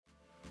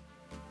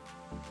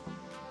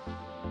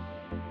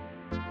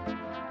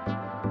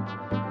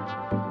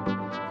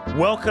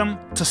Welcome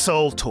to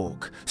Soul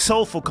Talk,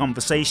 soulful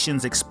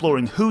conversations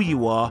exploring who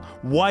you are,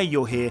 why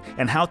you're here,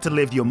 and how to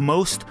live your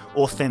most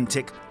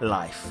authentic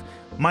life.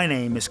 My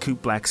name is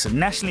Coop Blackson,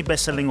 nationally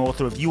best-selling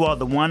author of You Are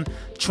the One,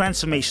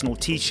 transformational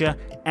teacher,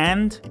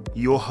 and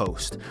your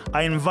host.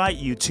 I invite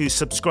you to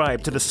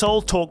subscribe to the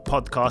Soul Talk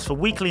podcast for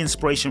weekly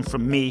inspiration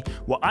from me,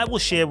 where I will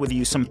share with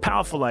you some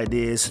powerful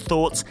ideas,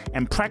 thoughts,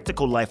 and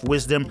practical life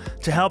wisdom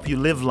to help you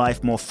live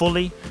life more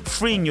fully,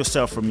 freeing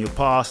yourself from your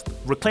past,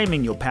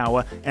 reclaiming your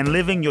power, and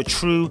living your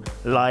true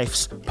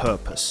life's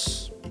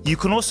purpose. You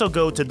can also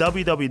go to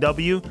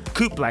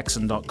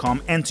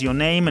www.coopblackson.com, enter your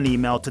name and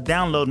email to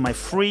download my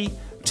free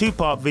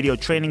 2-part video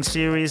training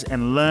series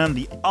and learn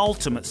the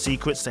ultimate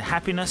secrets to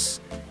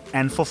happiness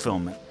and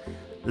fulfillment.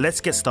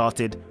 Let's get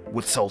started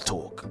with Soul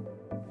Talk.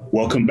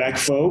 Welcome back,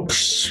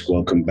 folks.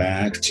 Welcome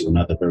back to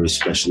another very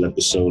special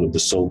episode of the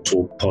Soul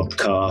Talk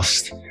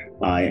podcast.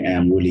 I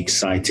am really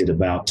excited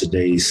about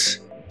today's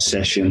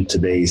session,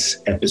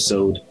 today's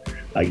episode.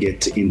 I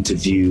get to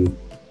interview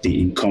the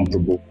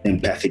incomparable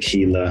empathic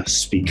healer,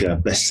 speaker,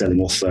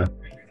 best-selling author.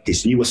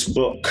 His newest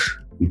book,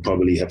 you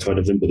probably have heard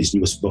of him, but his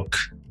newest book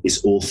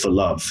is All for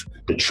Love,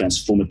 the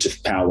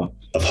transformative power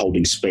of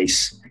holding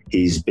space.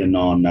 He's been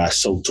on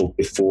Soul Talk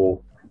before.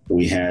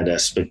 We had a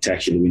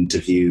spectacular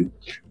interview.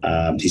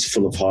 He's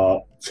full of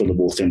heart, full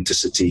of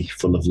authenticity,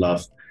 full of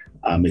love.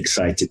 I'm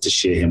excited to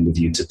share him with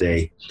you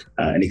today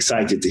and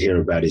excited to hear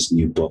about his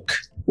new book.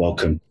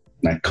 Welcome,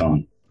 Matt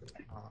Kahn.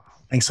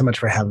 Thanks so much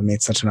for having me.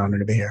 It's such an honor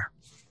to be here.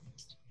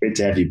 Great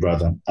to have you,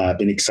 brother. I've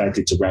been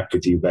excited to rap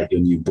with you about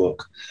your new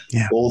book.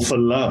 Yeah. All for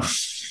Love.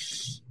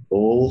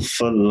 All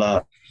for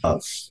Love. I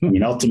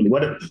mean, ultimately,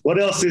 what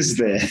else is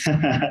there?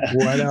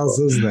 What else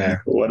is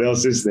there? What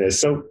else is there?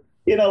 So,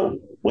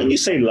 when you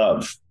say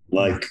love,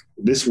 like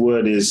this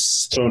word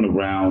is thrown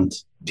around,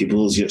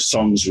 people's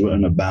songs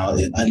written about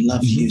it. I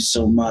love you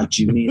so much.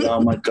 You mean,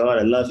 oh my God,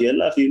 I love you. I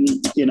love you.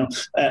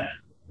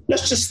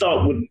 Let's just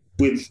start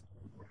with,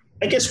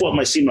 I guess what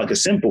might seem like a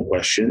simple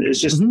question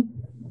is just,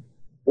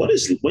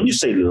 when you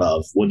say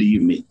love, what do you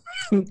mean?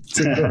 It's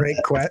a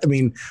great question. I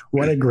mean,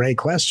 what a great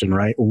question,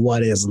 right?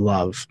 What is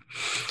love?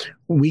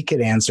 We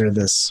could answer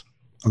this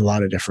a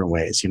lot of different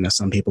ways.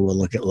 Some people will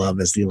look at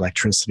love as the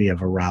electricity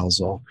of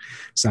arousal.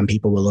 Some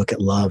people will look at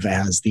love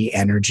as the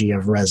energy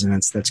of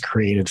resonance that's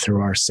created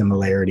through our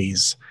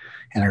similarities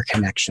and our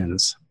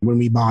connections. When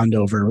we bond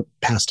over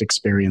past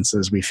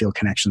experiences, we feel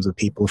connections with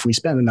people. If we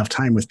spend enough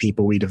time with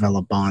people, we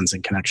develop bonds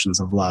and connections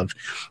of love.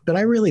 But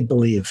I really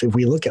believe if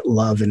we look at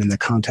love and in the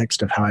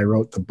context of how I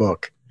wrote the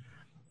book,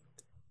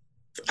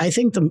 I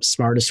think the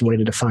smartest way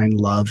to define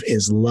love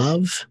is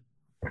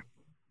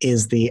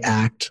the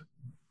act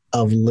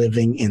of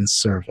living in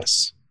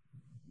service.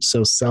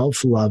 So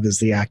self-love is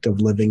the act of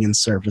living in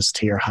service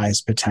to your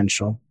highest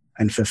potential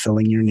and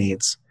fulfilling your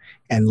needs.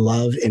 And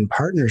love in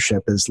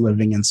partnership is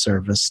living in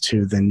service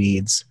to the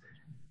needs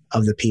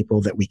of the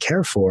people that we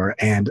care for.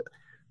 And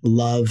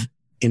love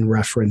in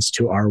reference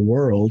to our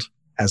world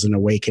as an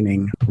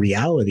awakening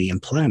reality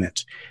and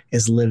planet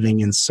is living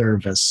in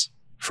service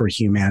for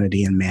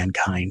humanity and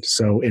mankind.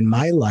 So in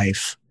my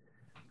life,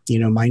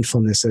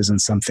 mindfulness isn't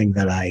something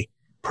that I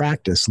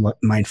practice.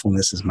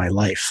 Mindfulness is my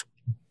life.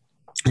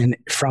 And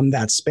from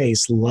that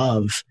space,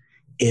 love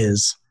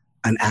is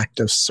an act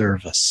of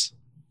service.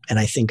 And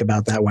I think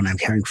about that when I'm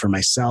caring for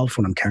myself,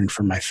 when I'm caring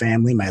for my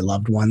family, my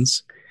loved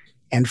ones,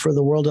 and for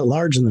the world at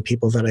large and the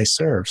people that I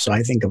serve. So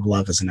I think of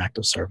love as an act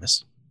of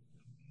service.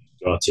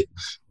 Got it.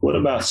 What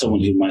about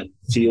someone who might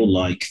feel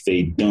like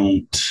they're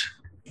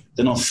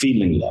not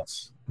feeling love?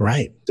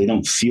 Right. They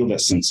don't feel that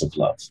sense of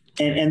love.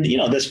 And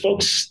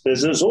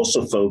there's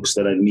also folks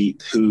that I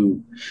meet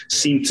who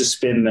seem to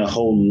spend their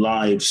whole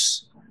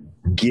lives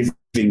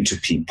giving to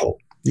people.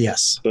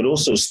 Yes. But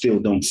also still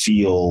don't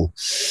feel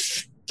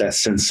that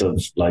sense of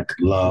like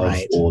love,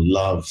 right, or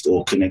loved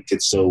or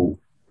connected. So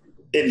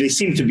they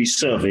seem to be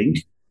serving.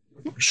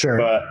 Sure.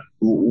 But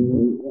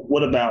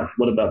what about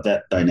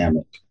that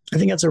dynamic? I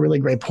think that's a really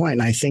great point.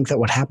 And I think that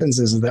what happens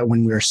is that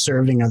when we're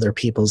serving other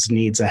people's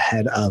needs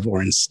ahead of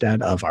or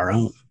instead of our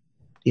own,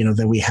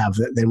 then we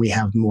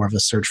have more of a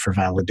search for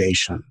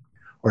validation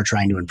or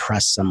trying to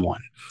impress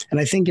someone. And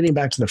I think getting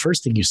back to the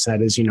first thing you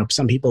said is,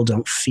 some people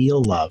don't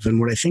feel love. And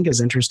what I think is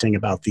interesting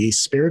about the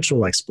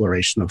spiritual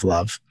exploration of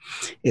love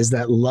is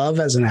that love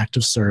as an act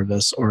of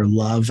service or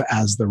love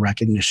as the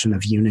recognition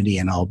of unity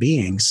in all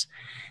beings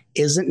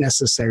isn't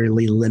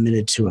necessarily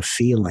limited to a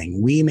feeling.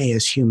 We may,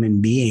 as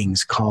human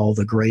beings, call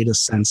the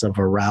greatest sense of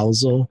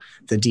arousal,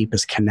 the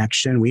deepest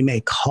connection. We may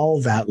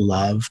call that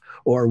love,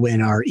 or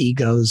when our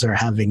egos are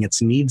having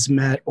its needs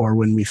met, or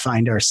when we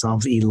find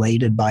ourselves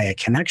elated by a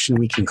connection,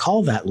 we can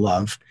call that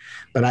love.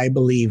 But I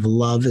believe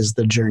love is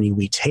the journey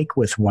we take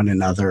with one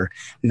another,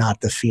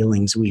 not the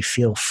feelings we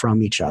feel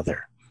from each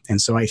other.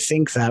 And so I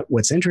think that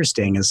what's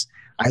interesting is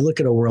I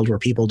look at a world where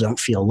people don't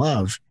feel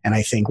love, and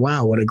I think,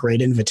 wow, what a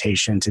great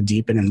invitation to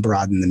deepen and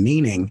broaden the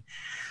meaning.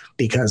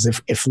 Because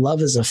if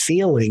love is a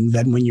feeling,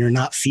 then when you're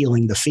not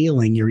feeling the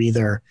feeling, you're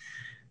either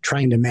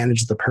trying to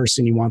manage the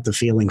person you want the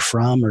feeling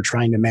from, or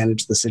trying to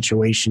manage the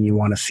situation you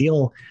want to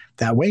feel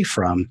that way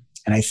from.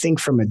 And I think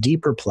from a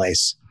deeper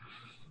place,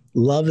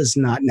 love is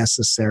not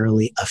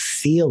necessarily a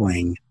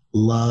feeling.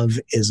 Love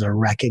is a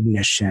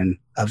recognition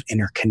of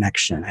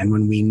interconnection. And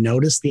when we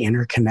notice the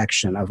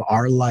interconnection of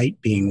our light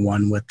being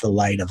one with the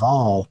light of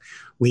all,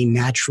 we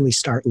naturally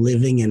start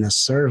living in a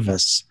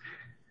service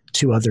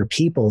to other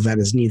people that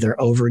is neither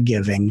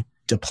overgiving,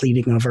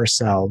 depleting of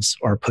ourselves,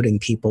 or putting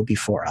people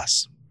before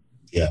us.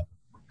 Yeah.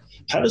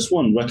 How does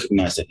one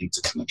recognize that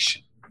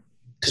interconnection?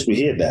 Because we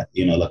hear that,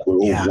 like we're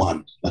all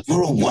one. Like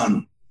we're all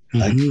one.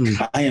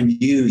 Mm-hmm. Like I am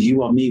you,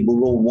 you are me,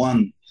 we're all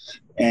one.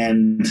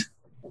 And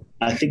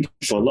I think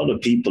for a lot of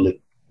people, at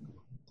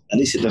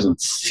least it doesn't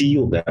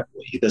feel that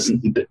way.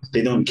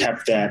 They don't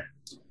have that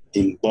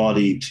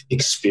embodied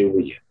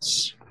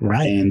experience.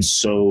 Right. And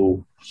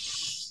so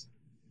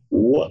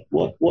what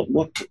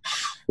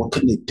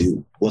can they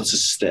do? What's a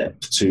step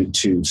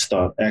to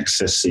start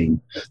accessing,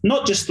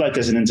 not just like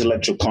as an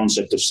intellectual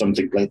concept of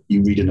something like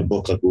you read in a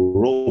book, like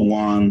we're all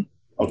one,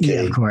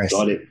 okay, of course.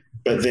 Got it.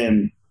 But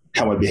then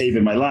how I behave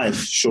in my life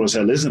sure as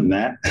hell isn't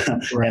that.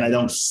 Right. And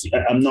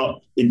I'm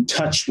not in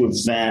touch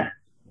with that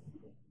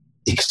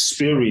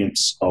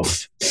experience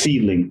of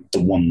feeling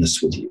the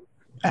oneness with you.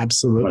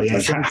 Absolutely.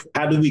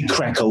 How do we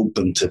crack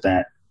open to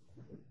that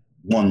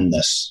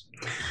oneness?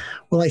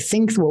 Well, I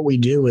think what we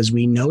do is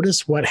we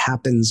notice what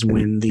happens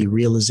when the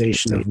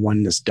realization of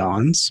oneness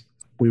dawns.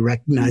 We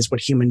recognize what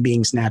human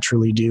beings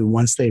naturally do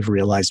once they've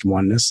realized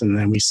oneness. And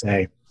then we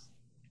say,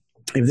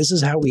 if this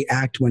is how we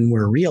act when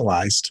we're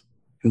realized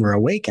and we're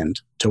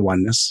awakened to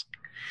oneness,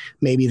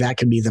 maybe that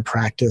could be the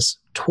practice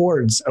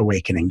towards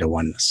awakening to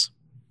oneness.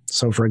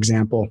 So, for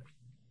example,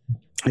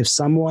 if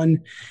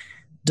someone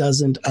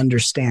doesn't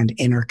understand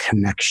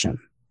interconnection,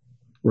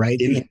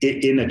 right?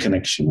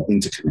 Interconnection,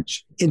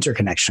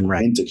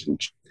 right?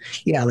 Interconnection.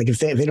 Yeah, like if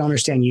they don't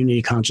understand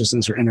unity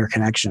consciousness or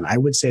interconnection, I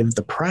would say that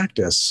the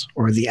practice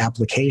or the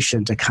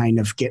application to kind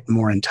of get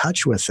more in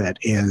touch with it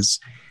is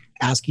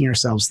asking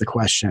ourselves the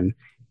question,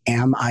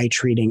 am I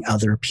treating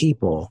other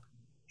people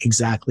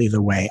exactly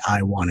the way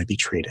I want to be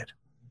treated?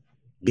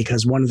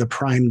 Because one of the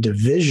prime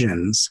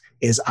divisions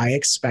is I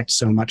expect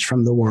so much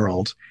from the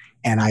world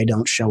and I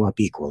don't show up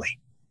equally.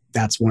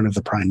 That's one of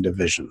the prime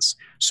divisions.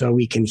 So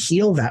we can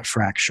heal that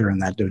fracture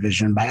and that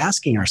division by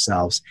asking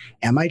ourselves,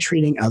 am I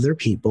treating other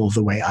people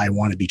the way I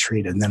want to be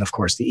treated? And then, of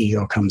course, the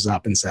ego comes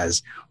up and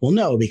says, well,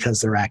 no,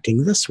 because they're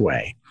acting this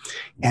way.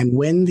 And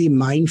when the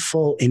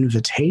mindful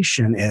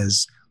invitation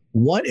is,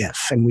 what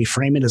if, and we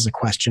frame it as a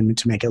question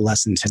to make it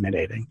less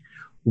intimidating,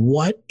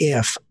 what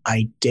if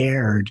I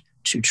dared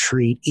to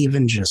treat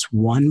even just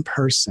one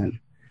person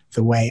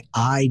the way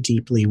I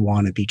deeply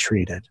want to be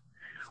treated?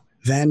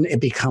 Then it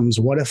becomes,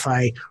 what if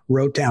I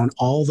wrote down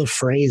all the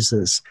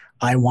phrases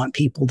I want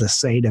people to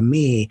say to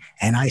me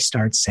and I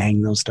start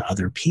saying those to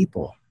other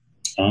people?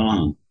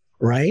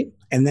 Right?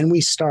 And then we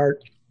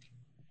start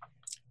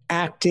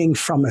acting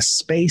from a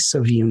space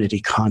of unity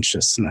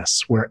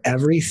consciousness where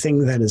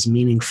everything that is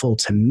meaningful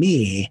to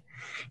me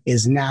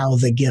is now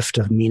the gift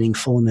of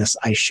meaningfulness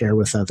I share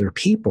with other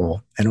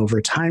people. And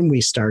over time,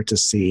 we start to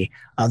see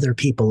other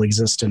people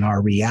exist in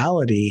our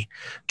reality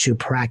to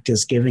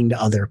practice giving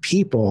to other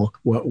people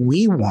what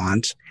we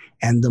want.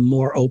 And the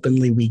more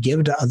openly we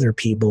give to other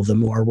people, the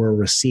more we're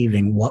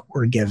receiving what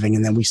we're giving.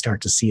 And then we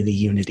start to see the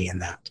unity in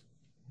that.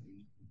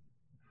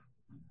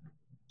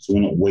 So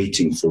we're not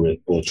waiting for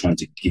it or trying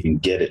to even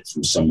get it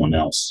from someone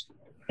else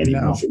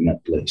anymore from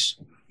that place.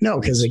 No,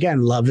 because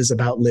again, love is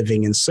about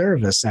living in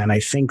service. And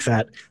I think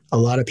that a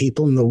lot of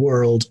people in the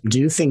world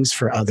do things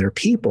for other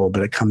people,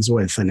 but it comes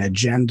with an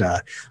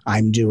agenda.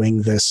 I'm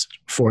doing this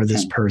for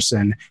this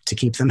person to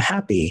keep them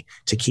happy,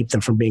 to keep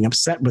them from being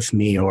upset with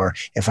me. Or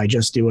if I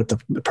just do what the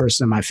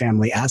person in my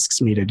family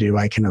asks me to do,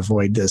 I can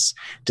avoid this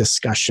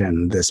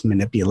discussion, this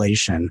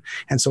manipulation.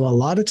 And so a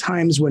lot of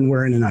times when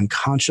we're in an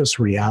unconscious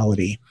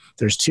reality,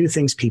 there's two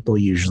things people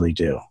usually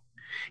do.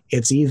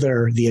 It's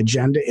either the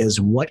agenda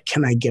is what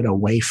can I get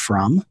away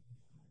from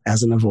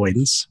as an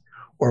avoidance,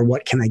 or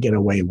what can I get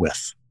away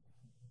with?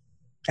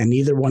 And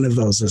neither one of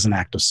those is an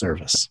act of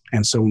service.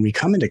 And so when we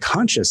come into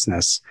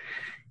consciousness,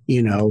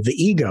 the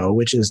ego,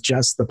 which is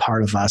just the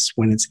part of us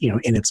when it's,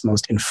 in its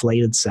most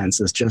inflated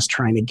sense, is just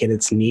trying to get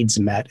its needs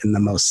met in the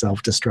most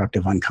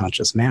self-destructive,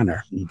 unconscious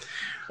manner.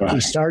 Right. We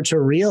start to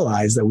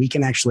realize that we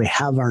can actually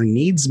have our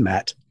needs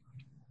met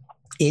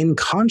in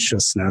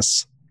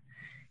consciousness.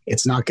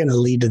 It's not going to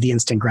lead to the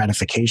instant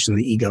gratification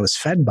the ego is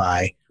fed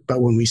by.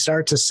 But when we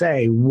start to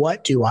say,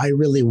 what do I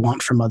really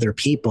want from other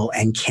people?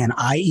 And can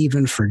I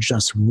even for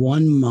just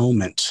one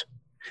moment,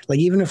 like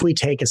even if we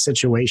take a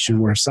situation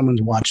where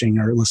someone's watching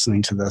or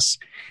listening to this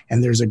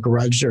and there's a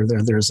grudge or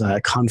there's a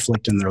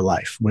conflict in their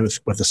life with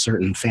a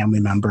certain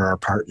family member or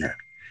partner,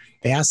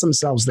 they ask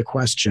themselves the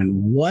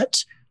question,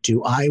 what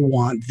do I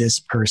want this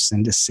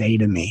person to say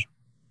to me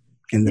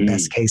in the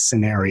best case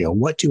scenario?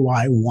 What do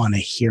I want to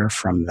hear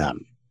from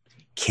them?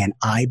 Can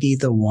I be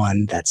the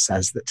one that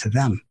says that to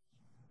them?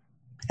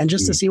 and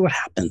just to see what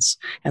happens.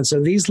 And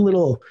so these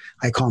little,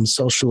 I call them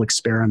social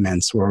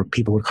experiments, or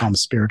people would call them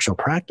spiritual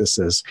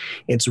practices.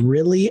 It's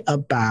really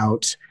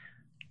about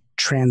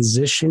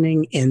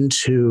transitioning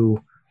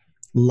into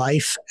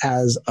life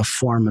as a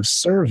form of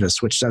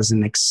service, which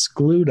doesn't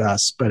exclude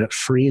us, but it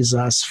frees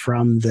us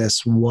from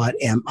this, what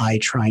am I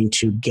trying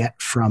to get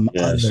from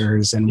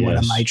others, and what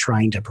am I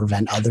trying to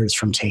prevent others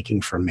from taking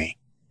from me?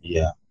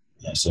 Yeah.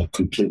 It's a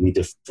completely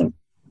different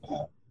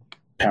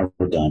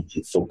paradigm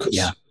and focus.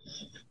 Yeah.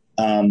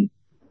 I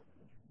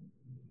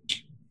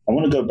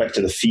want to go back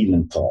to the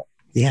feeling part.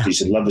 Yeah. You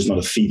said love is not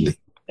a feeling.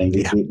 And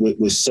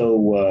we're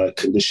so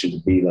conditioned to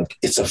be like,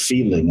 it's a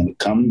feeling, and it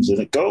comes and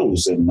it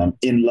goes, and I'm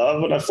in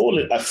love and I fall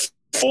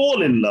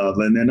in love,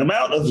 and then I'm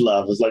out of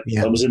love. It's like,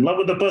 I was in love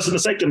with the person a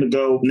second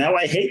ago. Now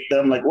I hate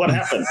them. Like, what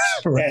happened?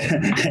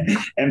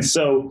 And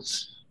so,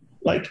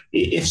 like,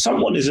 if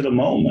someone is in a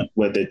moment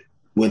where they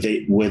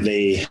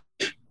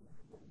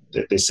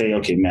say,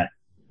 okay, Matt,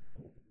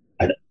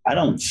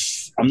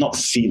 I'm not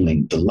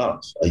feeling the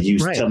love. Are you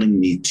telling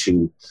me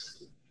to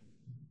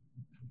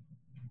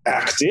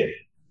act it?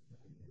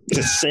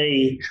 To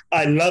say,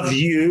 I love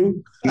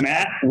you,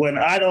 Matt, when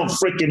I don't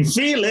freaking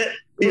feel it,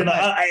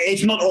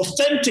 it's not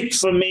authentic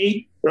for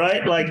me,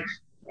 right? Like,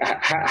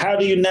 how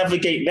do you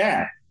navigate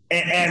that?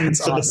 And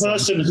for the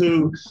person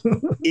who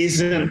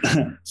isn't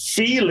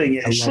feeling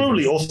it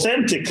truly,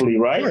 authentically,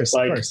 right? Of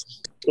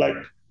course. Like,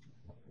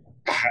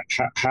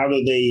 how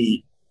do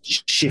they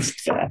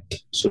shift that?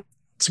 So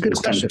it's a good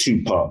question. Kind of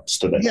two parts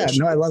to that. Yeah,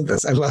 no, I love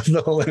this. I love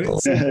the whole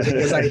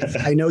because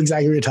I know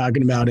exactly what you're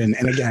talking about. And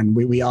again,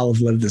 we all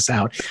have lived this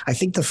out. I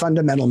think the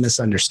fundamental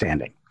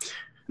misunderstanding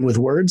with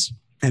words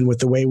and with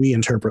the way we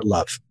interpret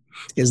love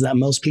is that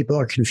most people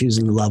are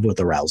confusing love with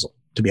arousal,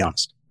 to be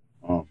honest.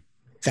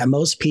 That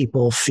most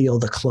people feel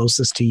the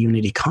closest to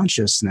unity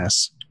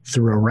consciousness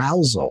through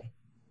arousal,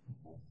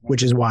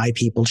 which is why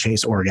people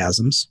chase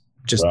orgasms,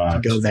 just to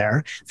go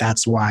there.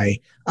 That's why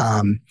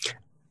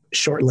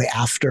shortly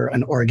after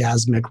an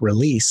orgasmic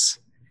release,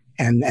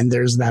 and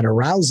there's that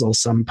arousal,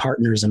 some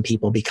partners and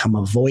people become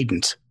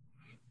avoidant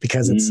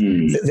because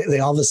they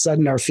all of a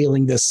sudden are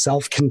feeling this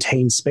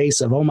self-contained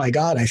space of, oh my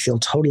God, I feel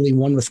totally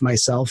one with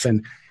myself.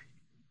 And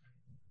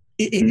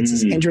it's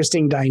this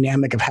interesting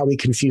dynamic of how we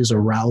confuse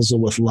arousal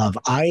with love.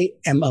 I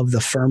am of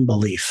the firm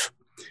belief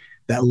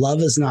that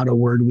love is not a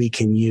word we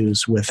can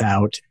use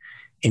without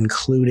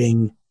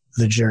including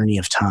the journey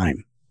of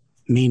time.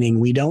 Meaning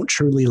we don't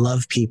truly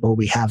love people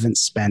we haven't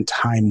spent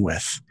time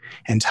with.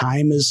 And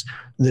time is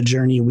the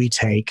journey we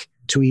take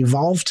to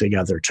evolve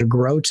together, to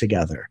grow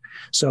together.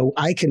 So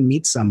I can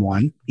meet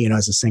someone,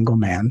 as a single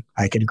man,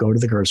 I could go to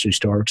the grocery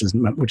store,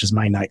 which is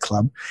my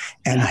nightclub,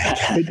 and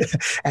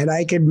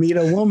I could meet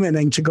a woman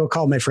and to go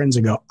call my friends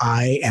and go,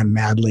 I am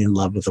madly in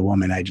love with the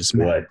woman I just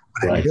met.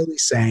 What I'm really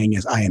saying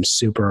is I am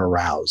super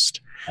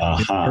aroused.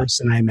 The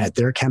person I met,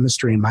 their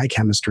chemistry and my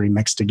chemistry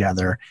mixed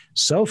together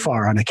so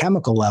far on a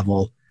chemical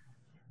level,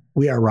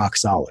 we are rock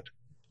solid.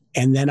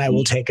 And then I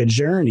will take a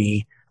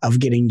journey of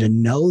getting to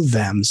know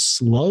them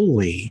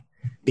slowly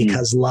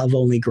because love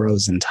only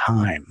grows in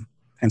time.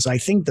 And so I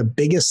think the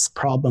biggest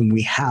problem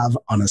we have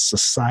on a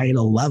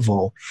societal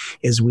level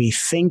is we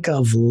think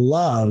of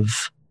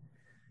love.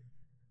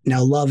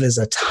 Now, love is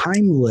a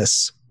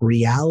timeless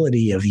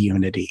reality of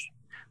unity,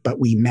 but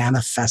we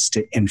manifest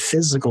it in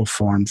physical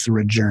form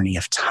through a journey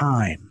of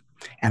time.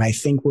 And I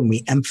think when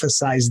we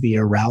emphasize the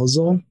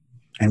arousal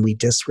and we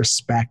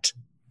disrespect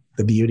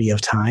the beauty of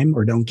time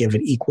or don't give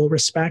it equal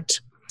respect,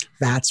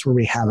 that's where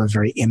we have a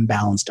very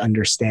imbalanced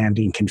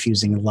understanding,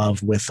 confusing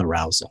love with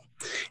arousal.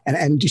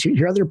 And to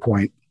your other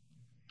point,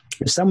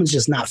 if someone's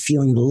just not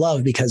feeling the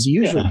love, because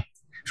usually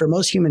for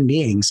most human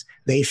beings,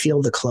 they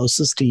feel the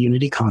closest to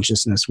unity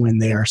consciousness when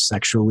they are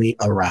sexually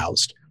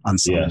aroused on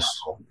some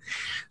level.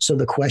 So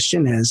the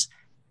question is,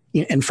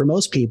 and for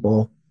most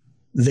people,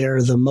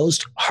 they're the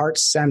most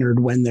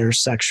heart-centered when they're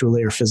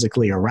sexually or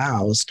physically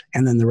aroused.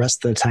 And then the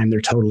rest of the time,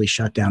 they're totally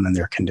shut down in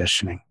their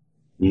conditioning.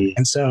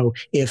 And so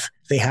if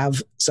they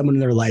have someone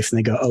in their life and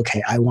they go,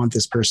 okay, I want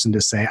this person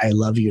to say, I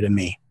love you to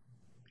me.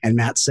 And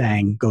Matt's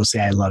saying, go say,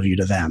 I love you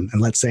to them.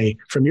 And let's say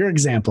from your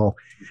example,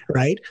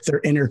 right,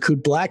 their inner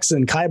Kurt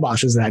Blackson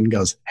kiboshes that and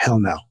goes, hell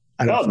no.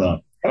 I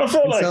don't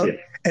feel like it.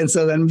 And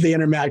so then the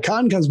inner Matt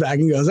Kahn comes back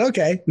and goes,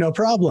 okay, no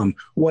problem.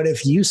 What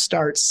if you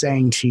start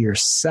saying to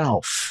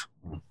yourself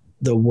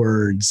the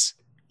words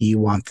you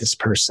want this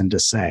person to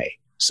say?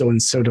 So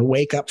to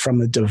wake up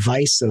from a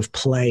divisive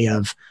play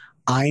of,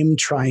 I'm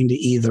trying to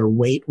either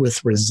wait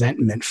with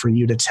resentment for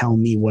you to tell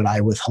me what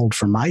I withhold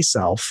for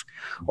myself,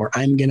 or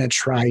I'm going to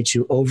try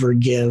to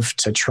overgive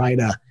to try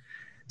to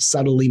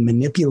subtly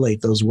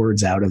manipulate those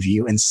words out of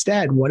you.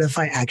 Instead, what if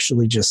I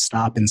actually just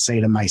stop and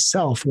say to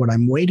myself what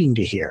I'm waiting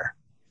to hear?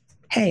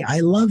 Hey,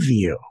 I love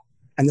you.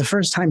 And the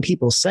first time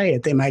people say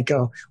it, they might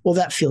go, well,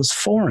 that feels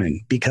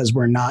foreign because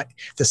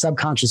the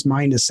subconscious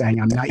mind is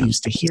saying, I'm not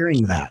used to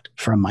hearing that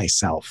from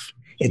myself.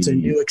 It's a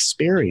new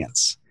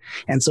experience.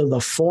 And so the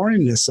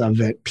foreignness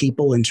of it,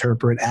 people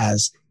interpret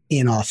as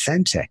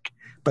inauthentic,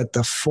 but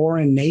the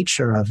foreign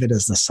nature of it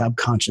is the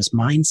subconscious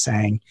mind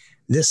saying,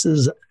 this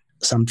is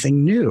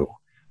something new,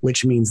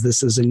 which means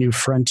this is a new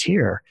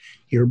frontier.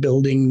 You're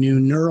building new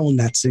neural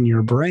nets in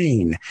your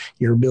brain.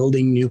 You're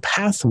building new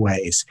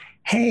pathways.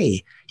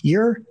 Hey,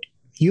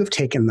 you've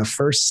taken the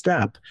first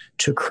step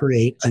to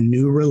create a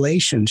new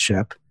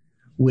relationship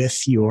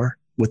with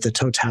the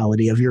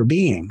totality of your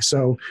being.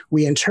 So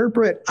we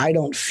interpret, I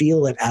don't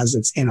feel it, as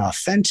it's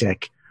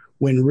inauthentic,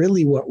 when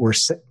really what we're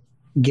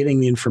getting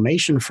the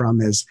information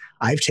from is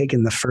I've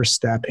taken the first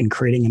step in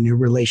creating a new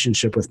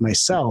relationship with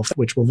myself,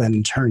 which will then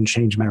in turn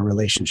change my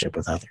relationship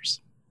with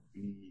others.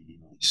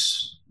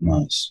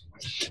 Nice.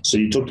 So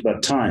you talked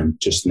about time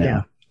just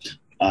now.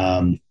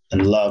 Yeah.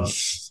 And love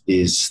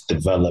is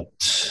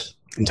developed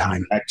in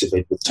time,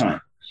 activate with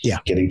time. Yeah.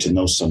 Getting to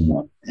know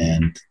someone.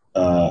 And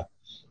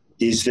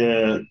is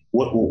there,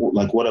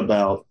 what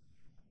about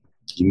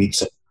you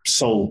meet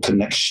soul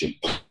connection,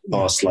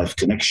 past life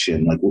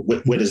connection? Like,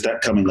 where does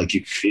that come in? Like,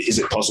 is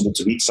it possible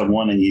to meet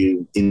someone and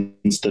you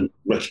instant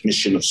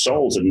recognition of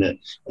souls and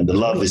the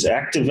love is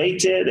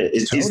activated?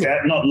 Is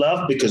that not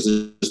love because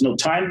there's no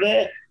time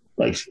there?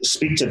 Like,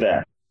 speak to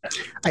that.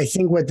 I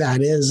think what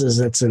that is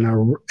it's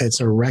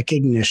a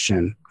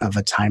recognition of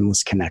a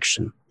timeless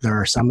connection.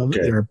 There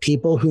are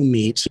people who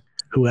meet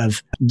who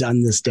have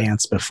done this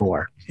dance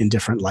before in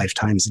different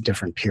lifetimes, in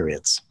different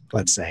periods,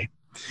 let's say.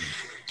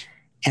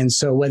 And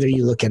so whether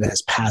you look at it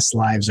as past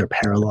lives or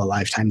parallel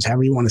lifetimes,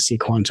 however you want to see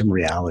quantum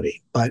reality.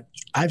 But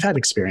I've had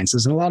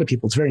experiences, and a lot of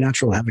people, it's very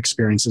natural to have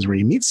experiences where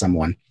you meet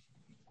someone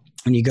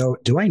and you go,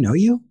 do I know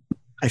you?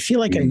 I feel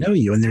like I know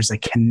you. And there's a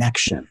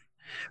connection,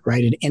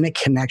 right? And in a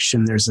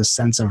connection, there's a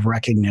sense of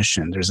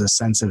recognition. There's a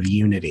sense of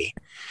unity.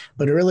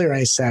 But earlier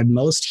I said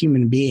most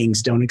human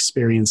beings don't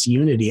experience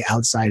unity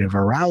outside of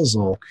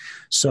arousal.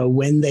 So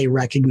when they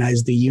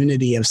recognize the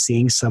unity of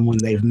seeing someone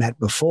they've met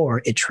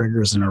before, it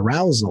triggers an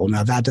arousal.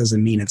 Now, that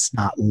doesn't mean it's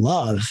not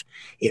love.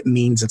 It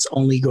means it's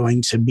only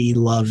going to be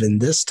love in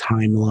this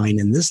timeline,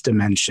 in this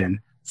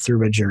dimension,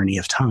 through a journey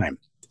of time.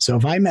 So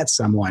if I met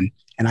someone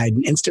and I had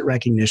an instant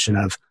recognition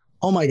of,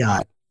 oh my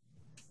God,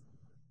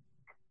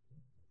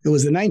 it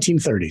was the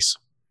 1930s.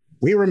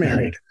 We were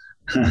married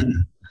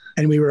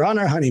and we were on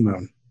our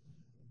honeymoon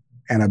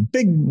and a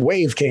big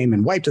wave came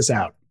and wiped us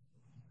out.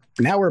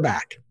 Now we're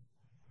back.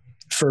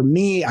 For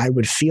me, I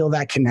would feel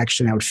that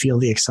connection. I would feel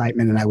the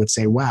excitement and I would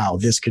say, wow,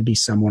 this could be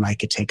someone I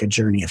could take a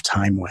journey of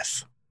time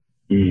with.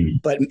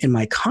 But in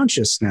my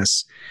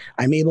consciousness,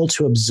 I'm able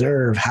to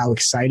observe how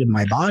excited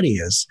my body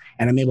is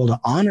and I'm able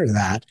to honor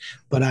that,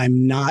 but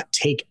I'm not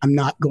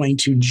going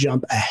to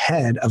jump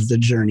ahead of the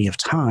journey of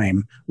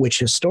time,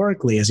 which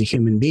historically as a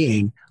human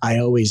being, I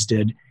always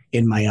did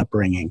in my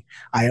upbringing.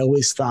 I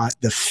always thought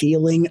the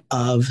feeling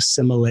of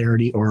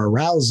similarity or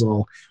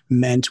arousal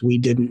meant we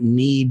didn't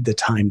need the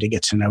time to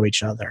get to know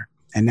each other.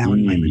 And now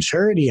in my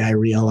maturity, I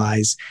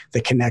realize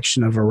the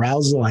connection of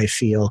arousal I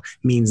feel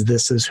means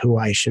this is who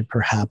I should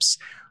perhaps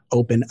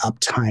open up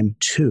time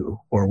to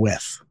or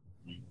with.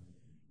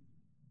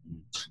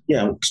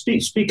 Yeah,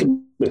 speak a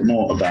bit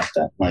more about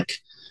that. Like,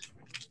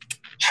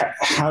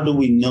 how do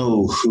we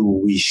know who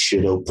we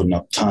should open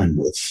up time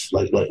with?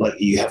 Like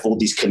you have all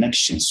these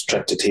connections,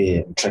 attracted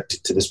here,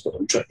 attracted to this,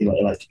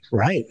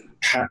 right.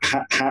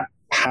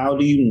 How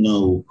do you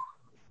know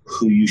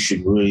who you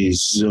should really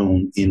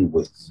zone in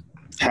with?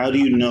 How do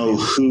you know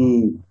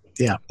who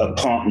a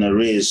partner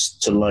is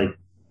to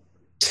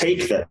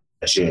take that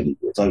journey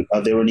with? Like,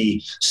 are there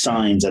any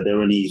signs? Are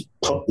there any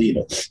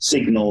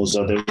signals?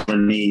 Are there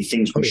any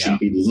things we should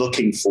be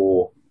looking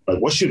for? Like,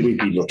 what should we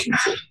be looking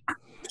for?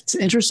 It's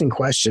an interesting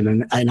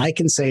question. And I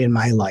can say in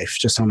my life,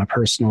 just on a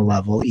personal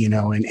level,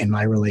 in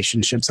my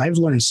relationships, I've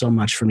learned so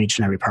much from each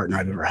and every partner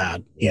I've ever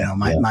had.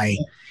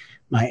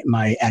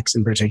 My ex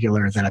in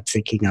particular that I'm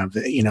thinking of,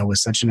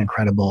 was such an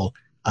incredible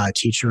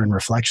teacher and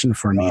reflection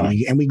for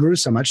me. And we grew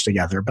so much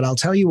together. But I'll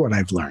tell you what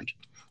I've learned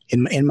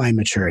in my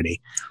maturity.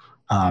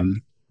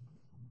 I've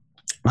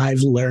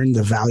learned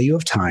the value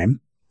of time.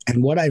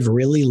 And what I've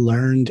really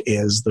learned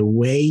is the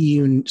way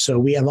so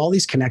we have all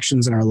these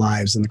connections in our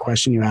lives. And the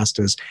question you asked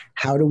is,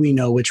 how do we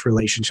know which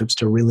relationships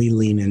to really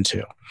lean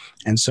into?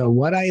 And so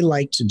what I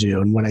like to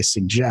do and what I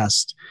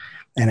suggest,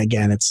 and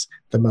again, it's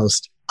the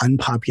most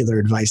unpopular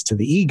advice to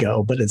the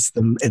ego, but it's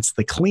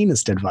the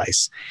cleanest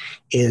advice,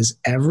 is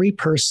every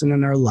person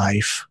in our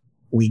life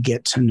we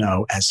get to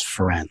know as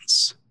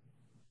friends.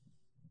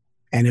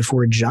 And if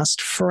we're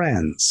just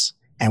friends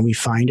and we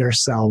find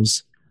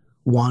ourselves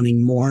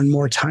wanting more and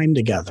more time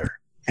together,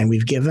 and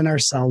we've given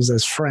ourselves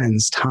as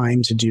friends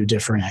time to do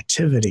different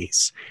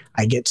activities,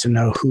 I get to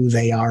know who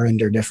they are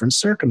under different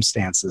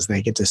circumstances.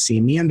 They get to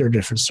see me under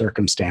different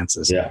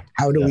circumstances.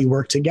 How do we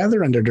work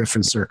together under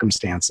different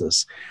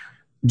circumstances?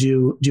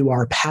 Do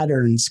our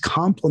patterns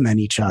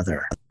complement each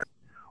other,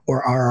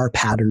 or are our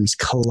patterns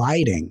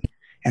colliding?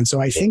 And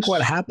so I think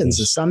what happens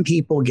is some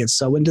people get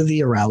so into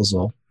the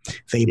arousal,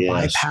 they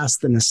bypass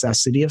the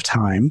necessity of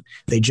time.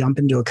 They jump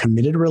into a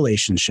committed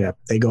relationship.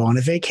 They go on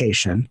a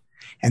vacation,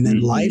 and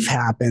then life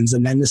happens.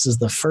 And then this is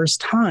the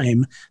first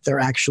time they're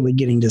actually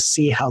getting to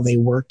see how they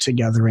work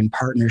together in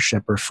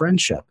partnership or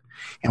friendship.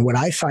 And what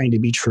I find to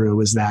be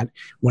true is that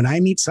when I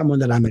meet someone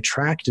that I'm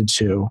attracted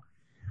to,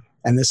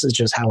 and this is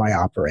just how I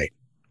operate,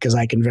 because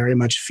I can very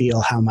much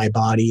feel how my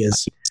body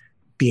is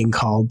being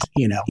called,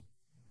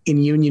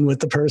 in union with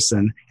the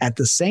person. At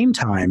the same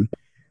time,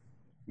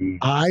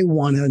 I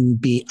want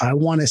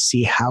to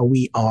see how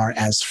we are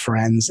as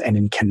friends and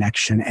in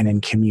connection and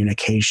in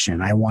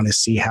communication. I want to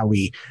see how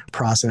we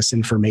process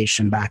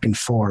information back and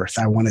forth.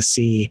 I want to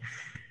see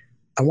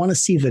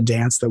the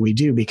dance that we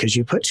do, because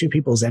you put two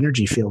people's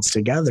energy fields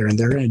together and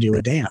they're going to do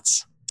a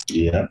dance.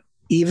 Yeah.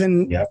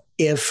 Even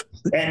if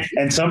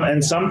and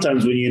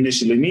sometimes when you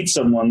initially meet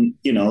someone,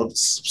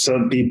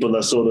 some people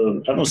are sort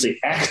of, I don't say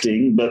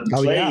acting, but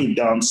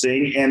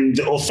dancing, and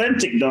the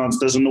authentic dance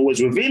doesn't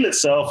always reveal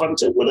itself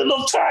until with a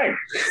little time.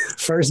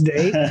 First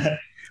date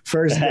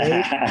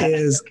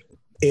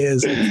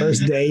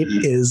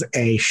is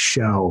a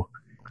show.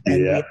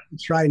 And we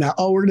try now,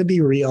 we're going to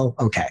be real.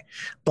 Okay.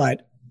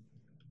 But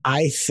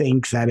I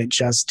think that it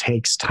just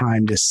takes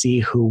time to see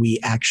who we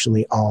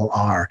actually all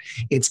are.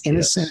 It's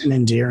innocent and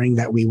endearing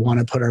that we want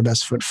to put our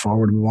best foot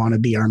forward. We want to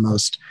be our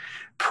most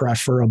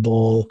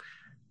preferable,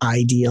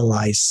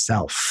 idealized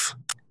self.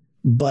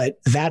 But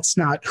that's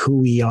not who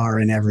we are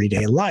in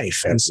everyday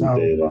life. And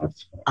so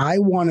I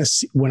want to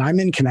see, when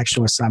I'm in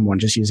connection with someone,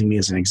 just using me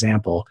as an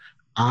example,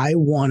 I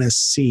want to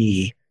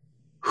see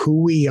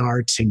who we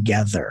are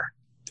together.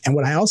 And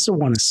what I also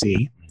want to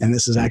see, and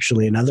this is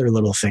actually another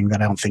little thing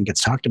that I don't think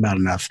gets talked about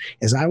enough,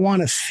 is I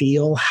want to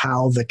feel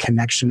how the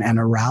connection and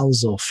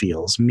arousal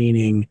feels.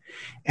 Meaning,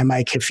 am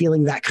I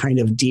feeling that kind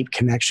of deep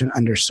connection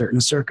under certain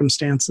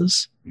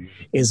circumstances?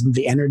 Is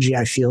the energy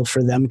I feel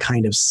for them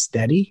kind of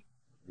steady?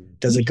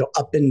 Does it go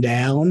up and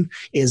down?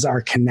 Is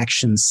our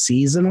connection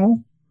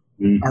seasonal?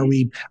 Are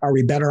we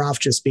better off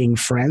just being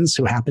friends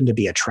who happen to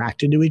be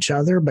attracted to each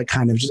other, but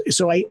kind of just,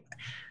 so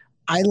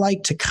I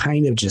like to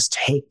kind of just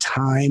take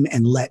time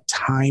and let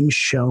time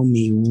show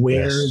me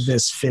where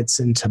this fits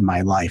into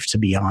my life, to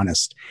be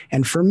honest.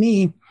 And for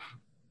me,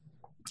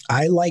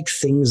 I like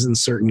things in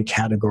certain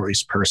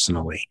categories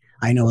personally.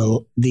 I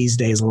know these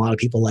days a lot of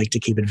people like to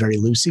keep it very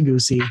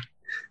loosey-goosey,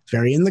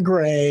 very in the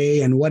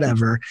gray and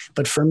whatever.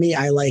 But for me,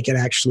 I like it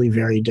actually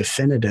very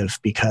definitive,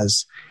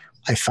 because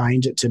I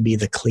find it to be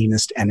the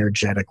cleanest,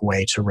 energetic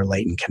way to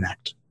relate and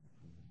connect.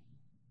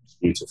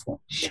 Beautiful.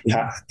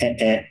 Yeah.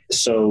 And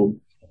so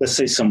let's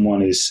say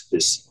someone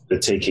they're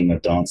taking a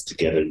dance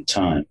together in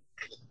time,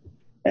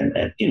 and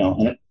I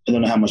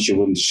don't know how much you're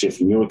willing to share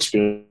from your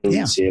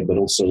experience here, but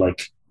also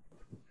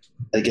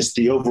I guess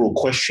the overall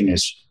question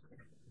is,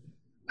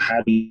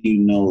 how do you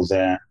know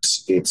that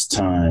it's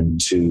time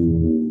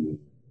to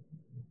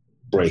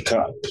break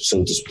up,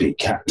 so to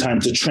speak, time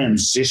to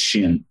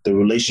transition the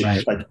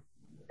relationship? Right.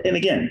 And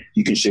again,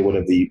 you can share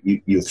whatever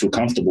you feel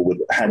comfortable with.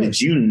 How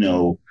did you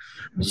know?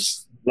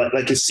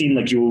 Like it seemed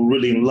like you were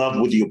really in love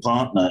with your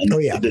partner, and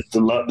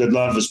the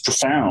love is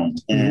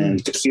profound, and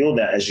you could feel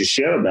that as you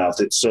share about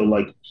it. So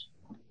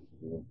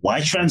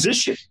why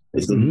transition?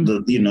 If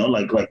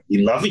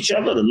you love each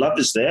other, the love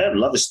is there, the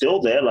love is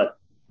still there.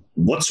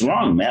 What's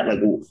wrong,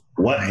 man?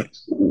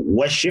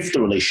 Why shift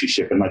the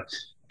relationship? And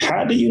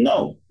how do you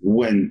know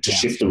when to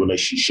shift the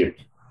relationship?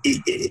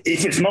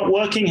 If it's not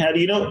working, how do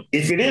you know?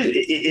 If it is,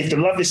 if the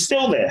love is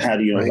still there, how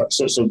do you know? Right.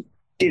 So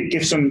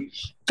give some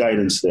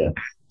guidance there.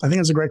 I think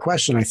that's a great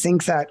question. I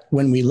think that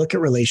when we look at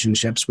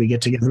relationships, we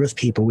get together with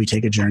people, we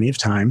take a journey of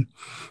time.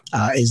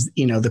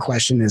 The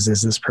question is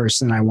this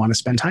person I want to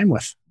spend time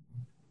with?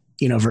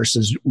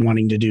 Versus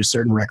wanting to do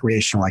certain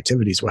recreational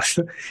activities with.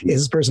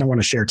 Is this person I want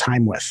to share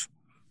time with?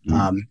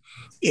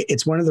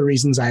 It's one of the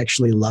reasons I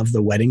actually love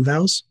the wedding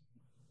vows,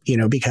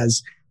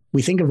 because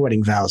we think of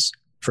wedding vows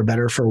for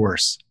better or for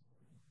worse,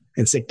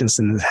 in sickness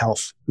and in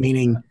health,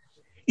 meaning,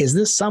 is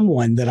this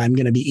someone that I'm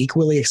going to be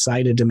equally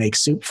excited to make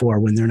soup for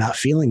when they're not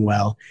feeling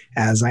well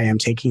as I am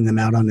taking them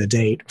out on a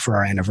date for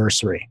our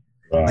anniversary?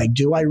 Right.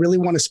 Do I really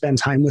want to spend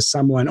time with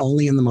someone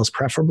only in the most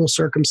preferable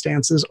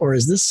circumstances? Or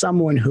is this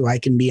someone who I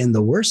can be in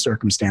the worst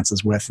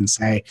circumstances with and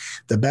say,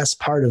 the best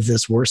part of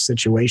this worst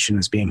situation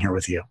is being here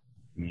with you?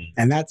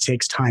 And that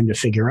takes time to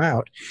figure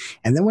out.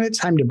 And then when it's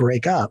time to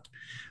break up,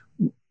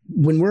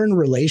 when we're in a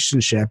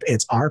relationship,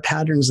 it's our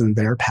patterns and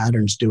their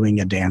patterns doing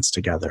a dance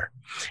together.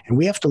 And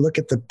we have to look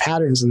at the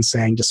patterns and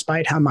saying,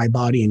 despite how my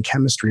body and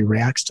chemistry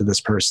reacts to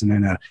this person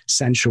in a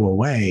sensual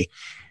way,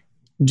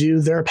 do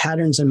their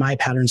patterns and my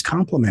patterns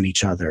complement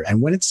each other?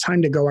 And when it's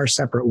time to go our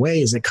separate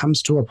ways, it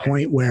comes to a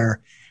point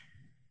where,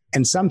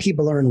 and some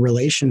people are in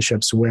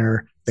relationships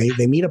where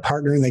they meet a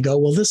partner and they go,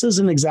 well, this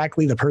isn't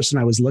exactly the person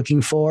I was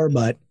looking for,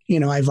 but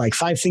I have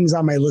 5 things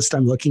on my list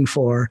I'm looking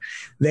for.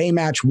 They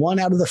match 1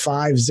 out of the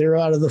 5,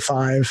 0 out of the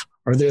 5,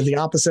 or they're the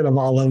opposite of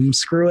all of them.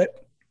 Screw it.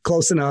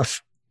 Close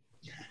enough.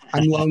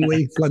 I'm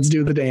lonely. Let's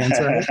do the dance.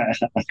 Right?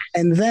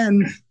 And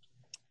then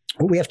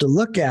what we have to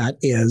look at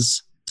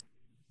is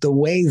the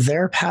way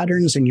their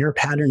patterns and your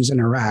patterns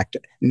interact,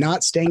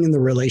 not staying in the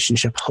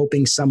relationship,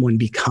 hoping someone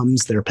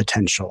becomes their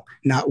potential,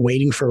 not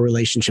waiting for a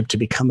relationship to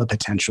become a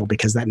potential,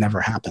 because that never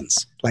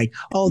happens.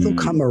 They'll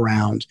come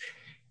around.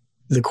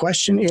 The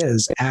question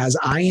is, as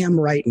I am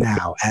right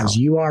now, as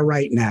you are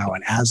right now,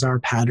 and as our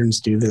patterns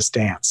do this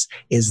dance,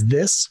 is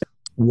this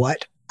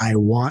what I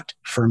want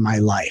for my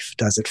life?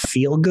 Does it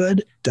feel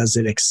good? Does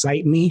it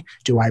excite me?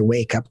 Do I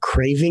wake up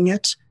craving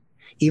it?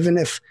 Even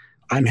if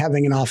I'm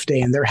having an off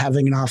day and they're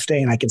having an off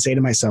day, and I can say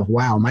to myself,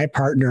 wow, my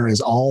partner is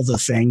all the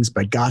things,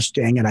 but gosh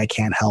dang it, I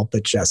can't help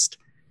but just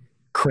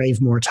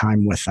crave more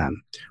time with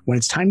them. When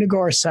it's time to go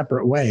our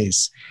separate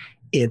ways,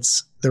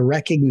 it's the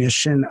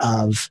recognition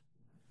of,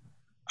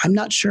 I'm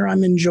not sure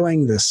I'm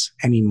enjoying this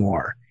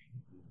anymore.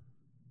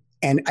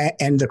 And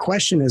the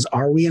question is,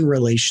 are we in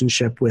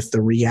relationship with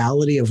the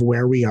reality of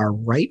where we are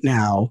right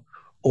now?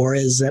 Or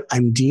is it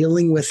I'm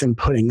dealing with and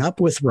putting up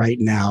with right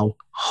now,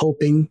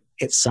 hoping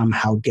it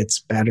somehow gets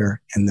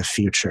better in the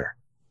future?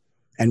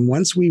 And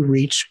once we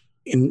reach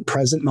in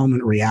present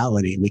moment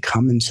reality, we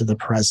come into the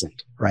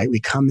present, right? We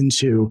come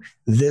into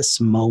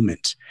this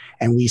moment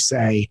and we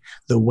say,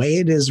 the way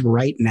it is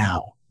right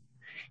now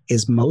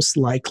is most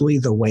likely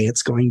the way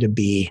it's going to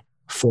be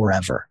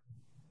forever.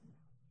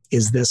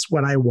 Is this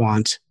what I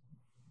want,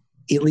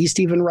 at least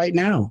even right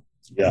now?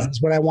 Yeah. Is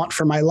this what I want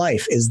for my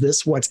life? Is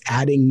this what's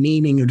adding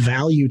meaning and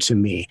value to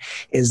me?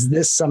 Is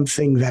this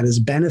something that is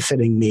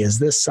benefiting me? Is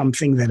this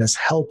something that is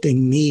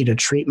helping me to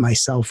treat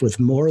myself with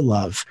more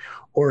love?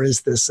 Or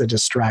is this a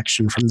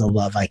distraction from the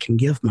love I can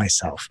give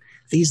myself?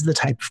 These are the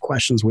type of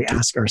questions we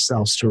ask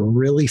ourselves to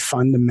really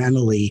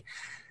fundamentally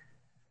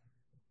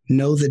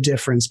know the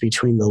difference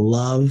between the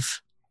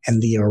love and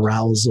the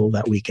arousal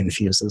that we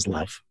confuse as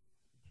love.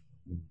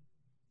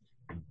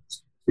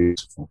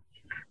 Beautiful.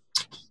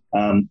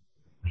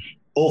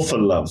 All for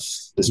Love.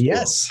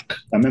 Yes. Book.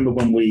 I remember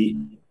when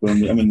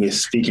we're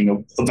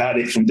speaking about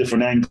it from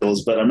different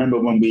angles, but I remember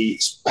when we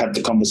had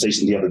the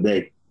conversation the other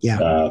day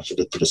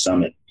for the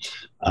summit.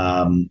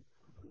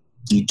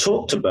 You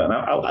talked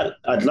about,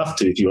 I'd love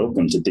to, if you're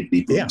open to dig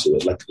deeper into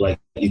it, like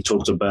you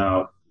talked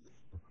about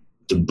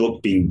the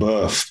book being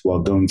birthed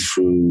while going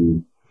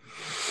through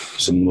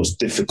some of the most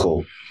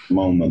difficult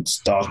moments,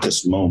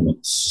 darkest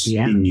moments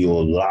in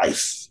your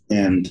life.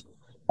 And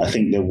I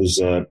think there was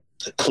a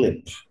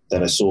clip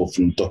that I saw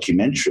from a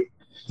documentary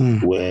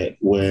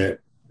where,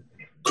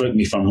 correct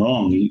me if I'm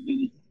wrong,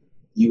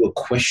 you were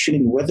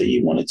questioning whether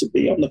you wanted to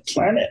be on the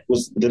planet.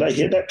 Did I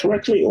hear that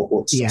correctly?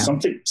 Or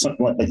something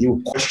like that you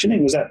were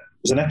questioning? Was that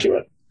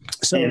accurate?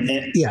 So,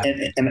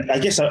 and I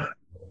guess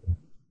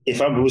if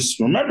I was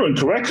remembering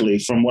correctly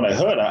from what I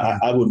heard,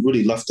 I would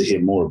really love to hear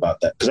more about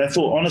that. Because I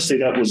thought, honestly,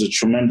 that was a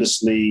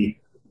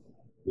tremendously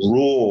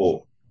raw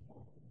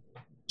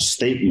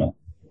statement.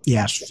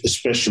 Yeah.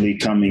 Especially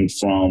coming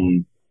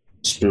from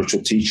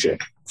spiritual teacher.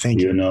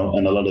 Thank you. And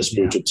a lot of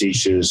spiritual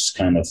teachers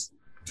kind of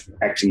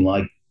acting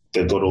like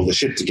they've got all the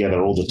shit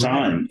together all the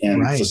time.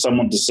 And for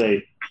someone to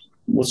say,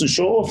 wasn't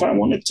sure if I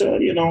wanted to,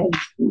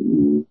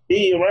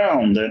 be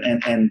around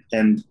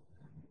and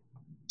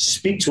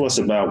speak to us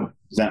about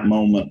that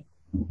moment,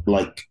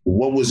 like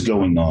what was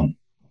going on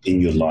in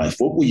your life?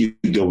 What were you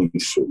going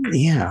through?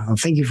 Yeah. Well,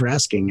 thank you for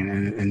asking.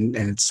 And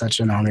it's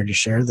such an honor to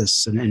share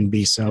this and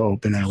be so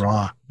open and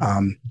raw.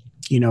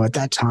 At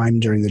that time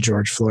during the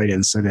George Floyd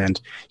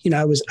incident,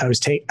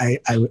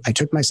 I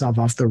took myself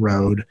off the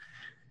road.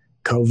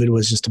 COVID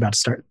was just about to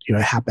start,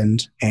 it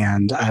happened.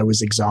 And I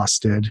was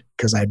exhausted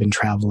because I'd been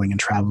traveling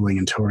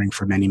and touring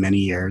for many, many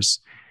years.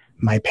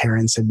 My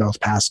parents had both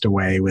passed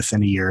away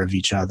within a year of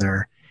each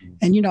other.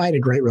 And, I had a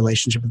great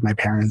relationship with my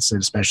parents,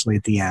 especially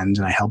at the end.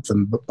 And I helped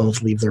them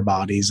both leave their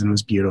bodies, and it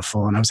was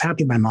beautiful. And I was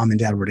happy my mom and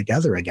dad were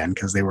together again,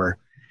 because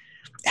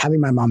having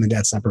my mom and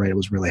dad separated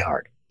was really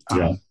hard.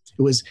 It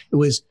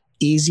was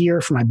easier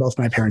for both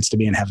my parents to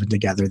be in heaven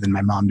together than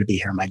my mom to be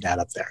here and my dad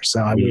up there.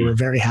 So we were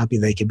very happy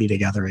they could be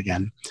together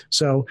again.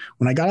 So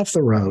when I got off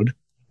the road,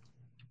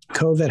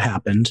 COVID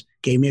happened,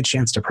 gave me a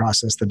chance to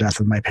process the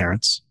death of my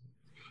parents.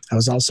 I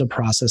was also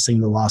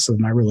processing the loss of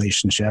my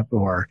relationship,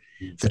 or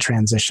the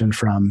transition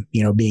from,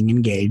 being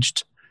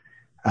engaged.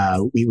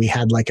 We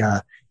had like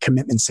a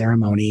commitment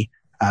ceremony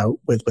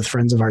with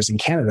friends of ours in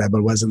Canada,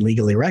 but wasn't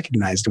legally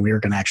recognized. And we were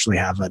going to actually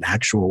have an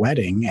actual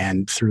wedding.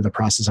 And through the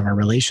process of our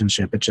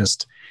relationship,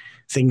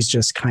 things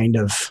just kind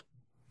of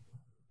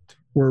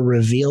were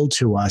revealed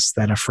to us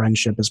that a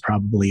friendship is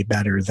probably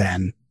better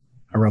than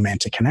a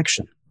romantic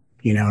connection.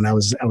 And I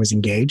was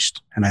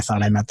engaged, and I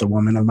thought I met the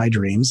woman of my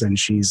dreams, and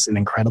she's an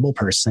incredible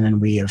person, and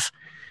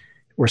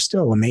we're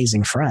still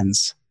amazing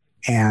friends.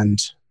 And,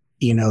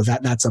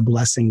 that's a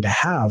blessing to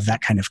have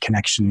that kind of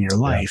connection in your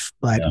life.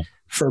 But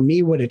for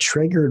me, what it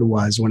triggered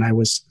was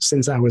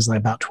since I was like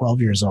about 12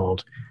 years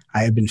old,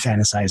 I had been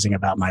fantasizing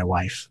about my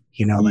wife.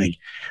 Like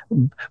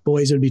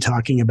boys would be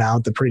talking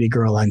about the pretty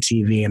girl on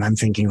TV, and I'm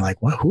thinking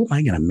like, well, who am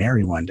I going to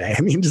marry one day?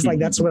 I mean, just like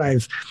that's what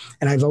I've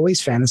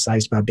always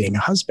fantasized about being a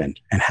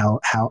husband, and how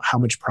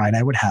much pride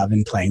I would have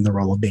in playing the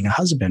role of being a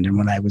husband. And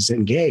when I was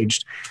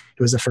engaged,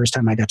 it was the first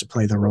time I got to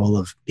play the role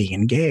of being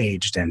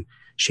engaged, and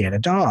she had a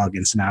dog.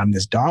 And so now I'm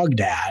this dog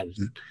dad,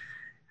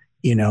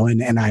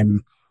 and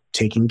I'm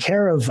taking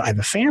care of, I have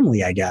a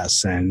family, I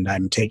guess, and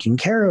I'm taking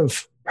care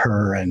of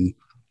her. And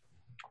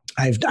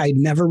I'd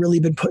never really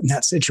been put in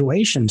that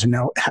situation to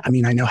know. I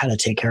mean, I know how to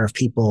take care of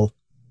people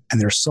and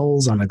their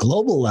souls on a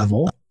global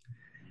level,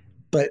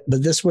 but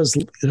this was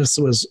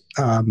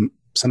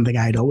something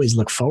I'd always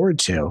looked forward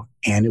to,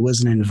 and it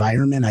was an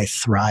environment I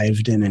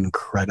thrived in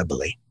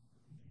incredibly,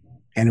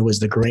 and it was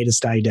the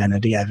greatest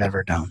identity I've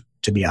ever known,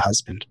 to be a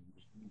husband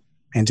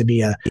and to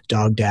be a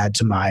dog dad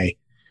to my,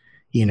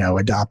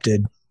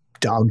 adopted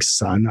dog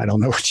son. I don't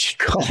know what you'd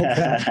call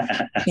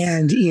that,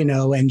 and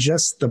and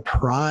just the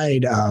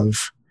pride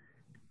of,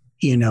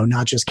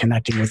 not just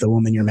connecting with a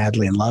woman you're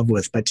madly in love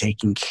with, but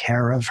taking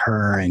care of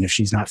her. And if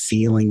she's not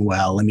feeling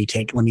well, let me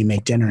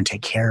make dinner and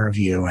take care of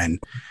you.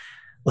 And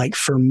like,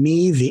 for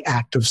me, the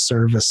act of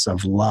service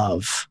of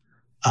love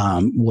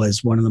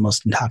was one of the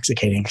most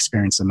intoxicating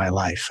experiences of my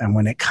life. And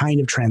when it kind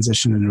of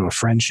transitioned into a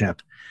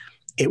friendship,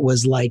 it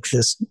was like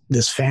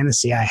this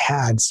fantasy I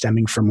had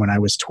stemming from when I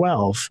was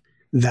 12,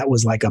 that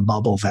was like a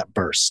bubble that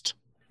burst.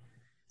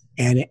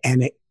 And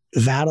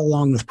that,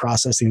 along with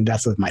processing the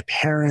death of my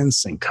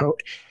parents and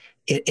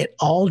it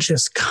all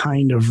just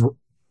kind of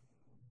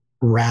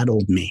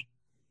rattled me,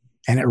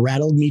 and it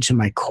rattled me to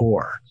my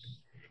core.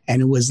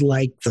 And it was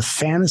like the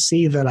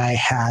fantasy that I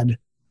had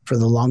for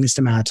the longest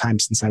amount of time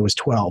since I was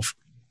 12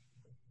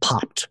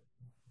 popped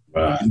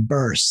and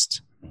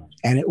burst.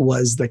 And it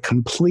was the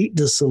complete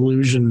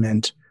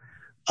disillusionment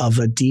of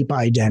a deep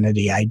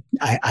identity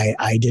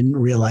I didn't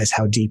realize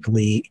how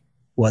deeply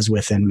was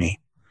within me.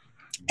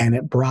 And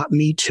it brought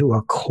me to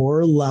a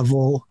core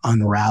level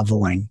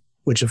unraveling,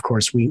 which of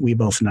course we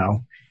both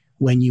know.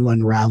 When you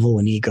unravel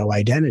an ego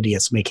identity,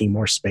 it's making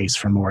more space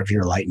for more of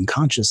your light and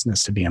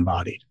consciousness to be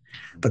embodied.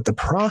 But the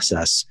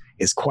process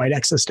is quite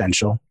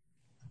existential.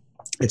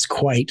 It's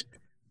quite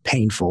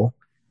painful,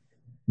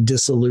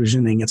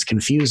 disillusioning, it's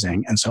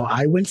confusing. And so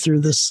I went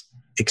through this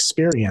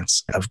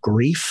experience of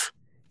grief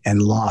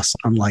and loss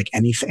unlike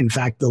anything. In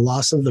fact, the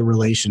loss of the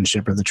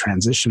relationship, or the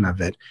transition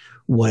of it,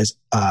 was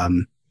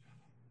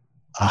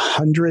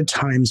 100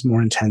 times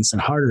more intense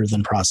and harder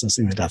than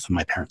processing the death of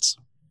my parents.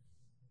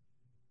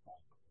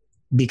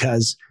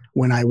 Because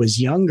when I was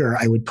younger,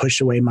 I would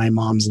push away my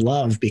mom's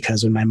love,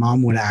 because when my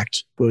mom would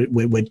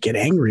get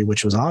angry,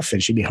 which was often,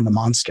 she'd become a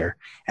monster.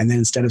 And then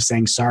instead of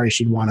saying sorry,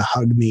 she'd want to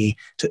hug me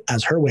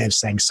as her way of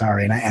saying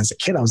sorry. And as a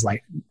kid, I was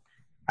like,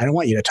 I don't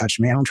want you to touch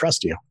me. I don't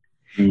trust you.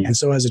 Mm. And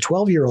so as a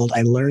 12-year-old,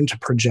 I learned to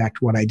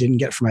project what I didn't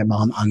get from my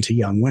mom onto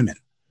young women.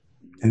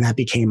 And that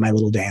became my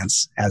little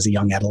dance as a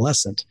young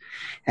adolescent.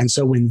 And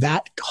so when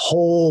that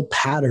whole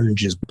pattern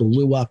just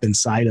blew up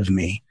inside of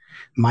me,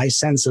 my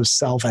sense of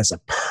self as a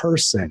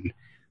person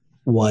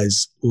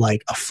was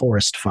like a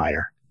forest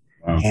fire.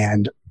 Wow.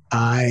 And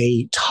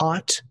I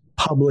taught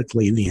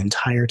publicly the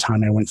entire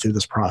time I went through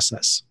this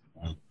process.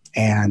 Wow.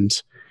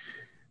 And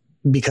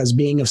because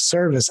being of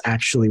service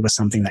actually was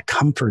something that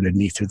comforted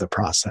me through the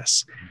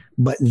process.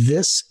 But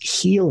this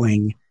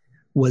healing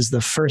was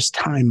the first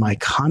time my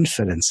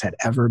confidence had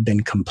ever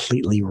been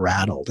completely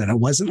rattled. And it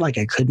wasn't like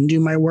I couldn't do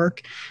my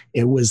work.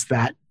 It was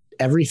that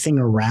everything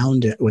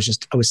around it was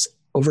just, I was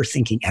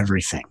overthinking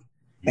everything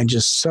and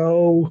just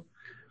so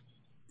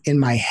in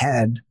my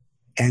head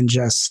and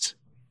just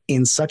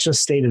in such a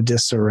state of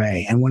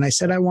disarray. And when I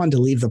said I wanted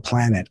to leave the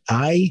planet,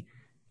 I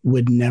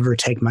would never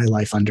take my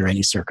life under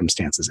any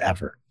circumstances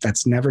ever.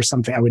 That's never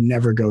something, I would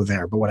never go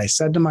there. But what I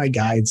said to my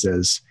guides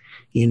is,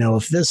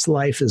 if this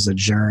life is a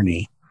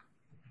journey,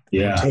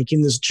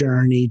 taking this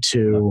journey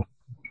to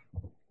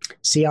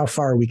see how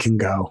far we can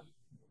go,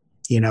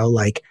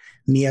 like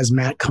me as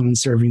Matt Cohn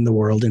serving the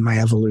world in my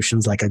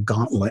evolutions, like a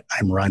gauntlet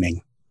I'm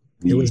running.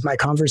 It was my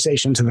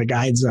conversation to the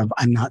guides of,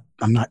 I'm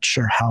not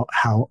sure how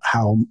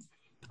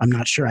I'm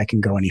not sure I can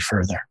go any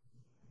further.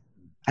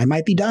 I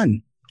might be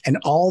done. And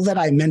all that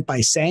I meant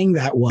by saying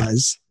that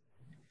was,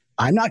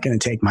 I'm not going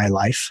to take my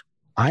life.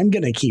 I'm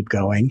going to keep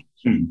going,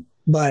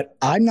 but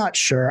I'm not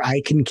sure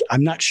I can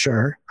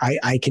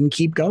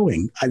keep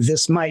going.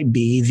 This might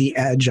be the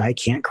edge I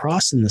can't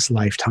cross in this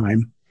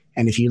lifetime.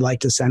 And if you'd like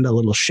to send a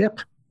little ship,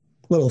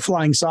 little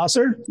flying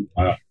saucer,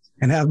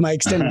 and have my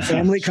extended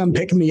family come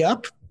pick me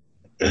up,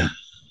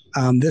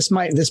 this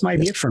might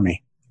be it for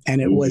me. And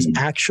it was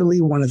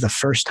actually one of the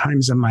first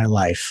times in my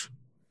life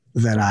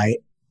that I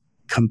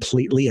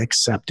completely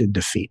accepted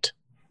defeat.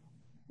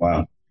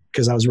 Wow.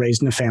 Because I was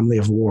raised in a family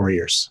of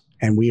warriors,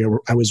 and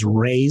I was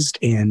raised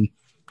in,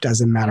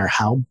 doesn't matter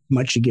how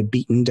much you get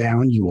beaten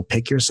down, you will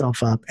pick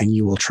yourself up and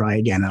you will try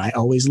again. And I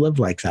always lived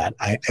like that.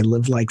 I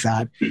lived like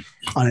that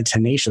on a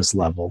tenacious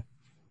level.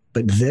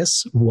 But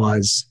this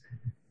was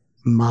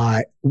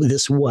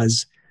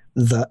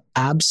the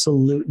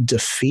absolute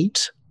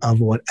defeat of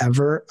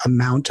whatever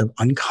amount of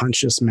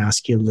unconscious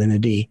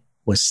masculinity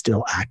was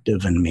still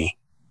active in me.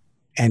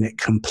 And it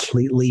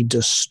completely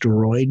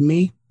destroyed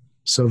me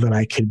so that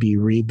I could be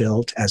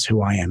rebuilt as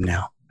who I am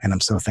now. And I'm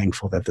so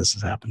thankful that this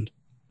has happened.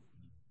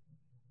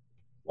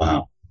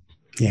 Wow.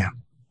 Yeah.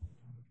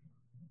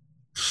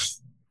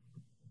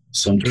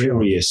 So I'm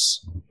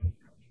curious,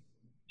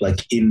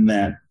 like in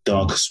that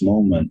darkest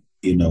moment,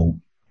 in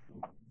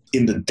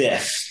the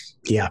death.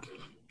 Yeah.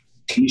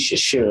 Can you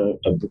just share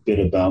a bit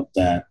about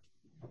that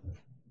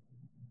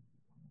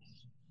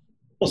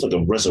almost like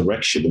a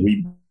resurrection, a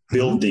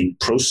rebuilding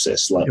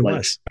process. Like,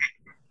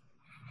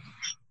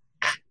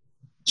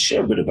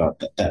 share a bit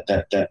about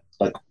that.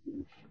 Like,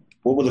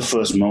 what were the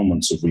first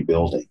moments of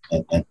rebuilding,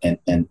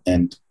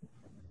 and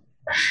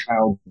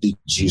how did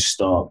you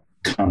start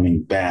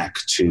coming back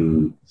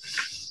to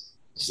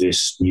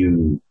this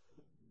new,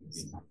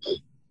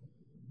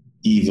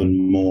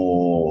 even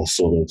more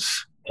sort of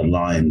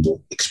aligned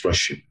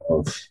expression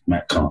of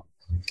Matt Kahn?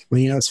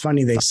 Well, it's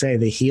funny. They say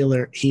the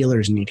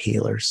healers need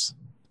healers.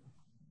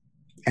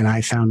 And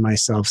I found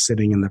myself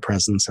sitting in the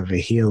presence of a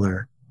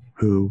healer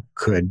who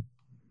could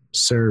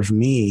serve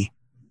me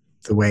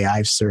the way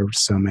I've served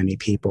so many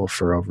people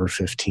for over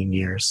 15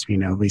 years.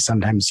 We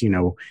sometimes,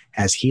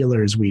 as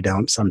healers, we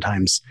don't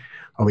sometimes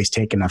always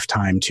take enough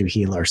time to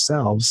heal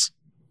ourselves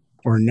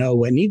or know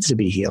what needs to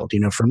be healed.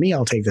 For me,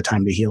 I'll take the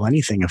time to heal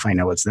anything if I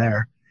know it's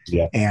there.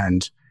 Yeah.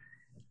 And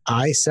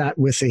I sat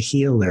with a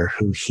healer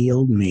who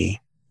healed me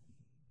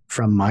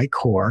from my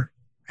core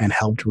and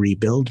helped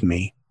rebuild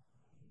me.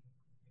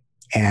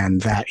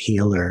 And that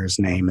healer's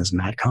name is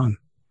Matt Kahn.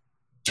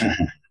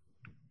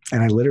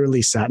 And I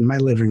literally sat in my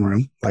living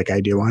room like I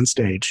do on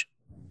stage,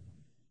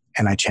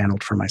 and I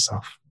channeled for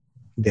myself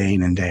day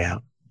in and day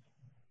out.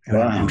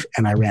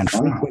 And I ran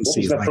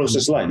frequencies. What was that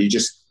process like?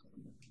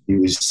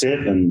 You would sit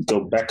and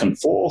go back and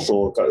forth,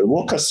 or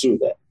walk us through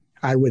that?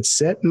 I would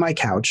sit on my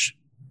couch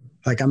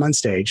like I'm on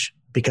stage,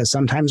 because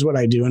sometimes what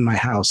I do in my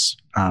house,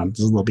 this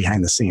is a little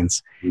behind the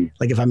scenes,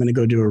 like if I'm going to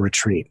go do a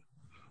retreat,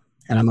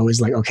 and I'm always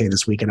like, okay,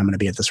 this weekend I'm going to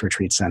be at this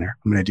retreat center.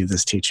 I'm going to do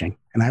this teaching.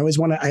 And I always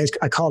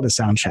I call it a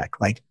sound check.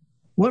 Like,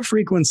 what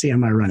frequency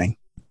am I running?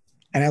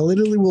 And I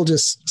literally will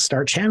just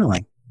start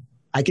channeling.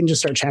 I can just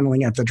start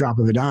channeling at the drop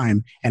of a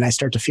dime, and I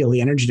start to feel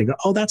the energy to go,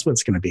 oh, that's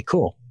what's going to be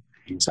cool.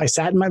 So I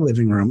sat in my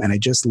living room and I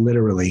just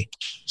literally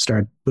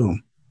start,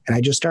 boom. And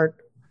I just start,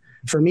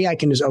 for me, I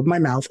can just open my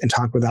mouth and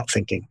talk without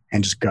thinking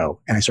and just go.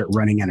 And I start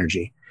running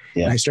energy.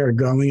 Yeah. And I started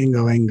going and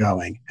going and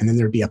going. And then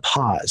there'd be a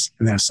pause.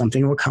 And then if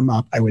something would come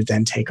up, I would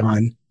then take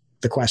on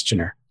the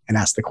questioner and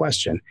ask the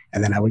question.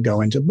 And then I would go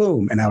into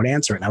boom and I would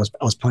answer it. And I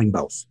was playing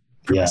both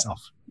for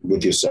myself.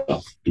 With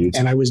yourself.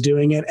 And I was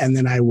doing it. And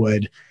then I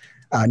would,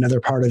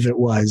 another part of it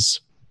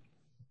was,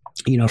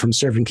 from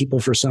serving people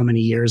for so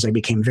many years, I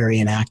became very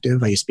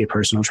inactive. I used to be a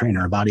personal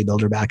trainer, a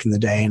bodybuilder back in the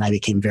day, and I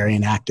became very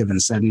inactive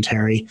and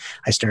sedentary.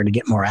 I started to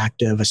get more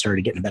active. I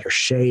started getting in better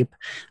shape.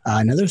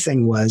 Another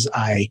thing was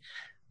I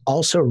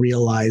also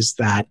realized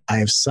that I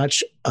have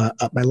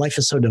my life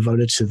is so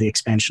devoted to the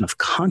expansion of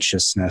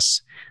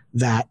consciousness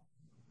that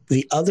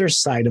the other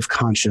side of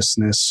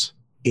consciousness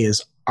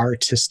is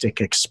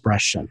artistic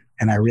expression.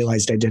 And I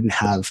realized I didn't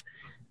have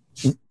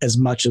as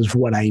much as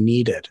what I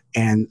needed.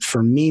 And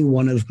for me,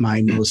 one of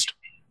my most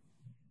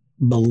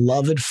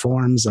beloved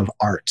forms of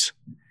art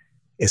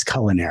is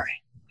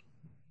culinary.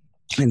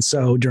 And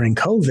so during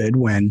COVID,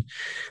 when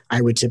I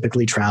would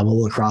typically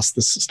travel across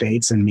the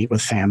states and meet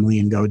with family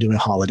and go do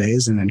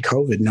holidays, and in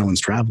COVID, no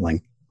one's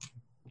traveling.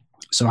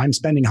 So I'm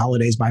spending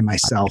holidays by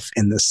myself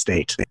in this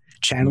state,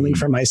 channeling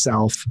for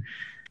myself,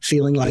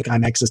 feeling like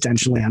I'm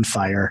existentially on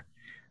fire.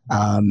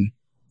 And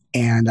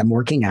I'm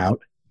working out,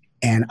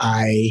 and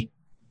I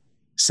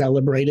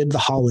celebrated the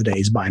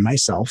holidays by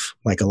myself,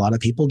 like a lot of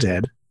people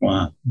did.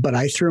 Wow. But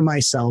I threw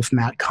myself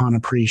Matt Kahn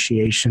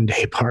Appreciation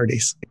Day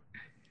parties.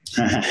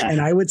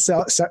 And I would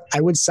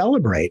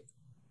celebrate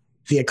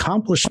the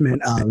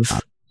accomplishment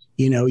of,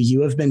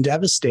 you have been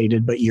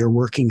devastated, but you're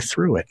working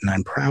through it, and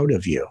I'm proud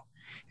of you.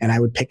 And I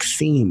would pick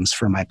themes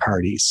for my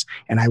parties,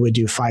 and I would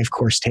do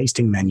 5-course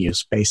tasting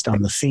menus based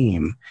on the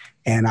theme.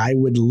 And I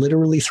would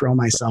literally throw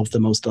myself the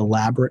most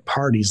elaborate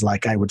parties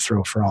like I would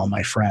throw for all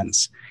my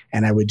friends.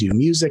 And I would do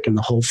music and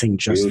the whole thing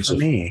just for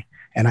me.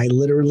 And I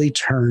literally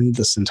turned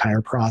this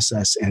entire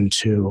process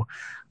into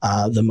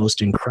the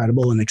most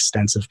incredible and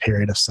extensive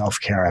period of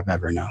self-care I've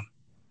ever known.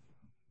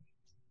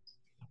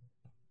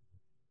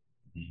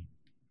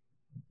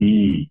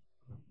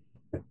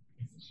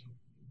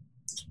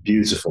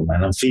 Beautiful,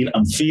 man.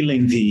 I'm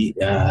feeling the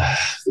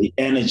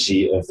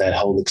energy of that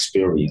whole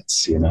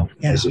experience,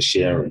 as you're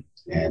sharing,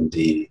 and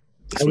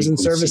I was in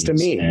service to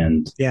me,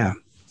 and the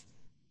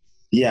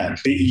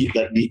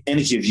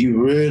energy of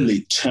you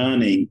really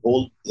turning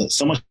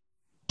so much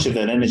of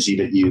that energy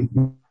that you've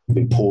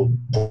been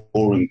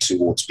pouring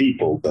towards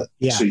people, but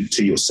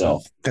to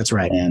yourself. That's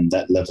right, and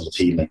that level of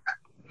healing.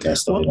 That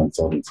started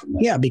unfolding from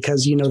that. Yeah,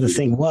 because the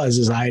thing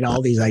was I had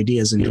all these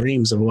ideas and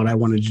dreams of what I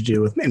wanted to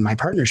do in my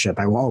partnership.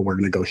 We're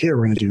going to go here,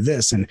 we're going to do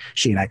this, and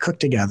she and I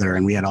cooked together,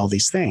 and we had all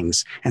these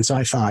things. And so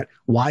I thought,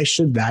 why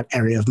should that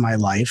area of my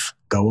life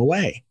go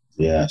away?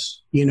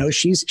 Yes, she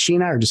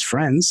and I are just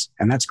friends,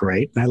 and that's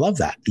great, and I love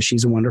that. And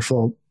she's a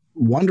wonderful,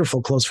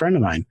 wonderful close friend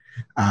of mine.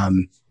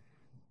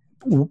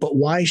 But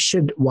why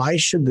should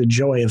the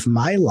joy of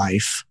my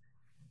life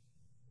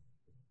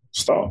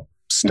stop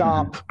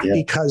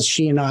because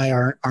she and I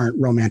aren't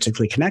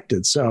romantically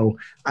connected? So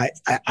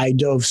I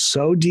dove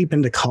so deep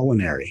into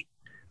culinary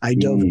I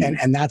dove,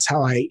 and that's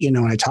how I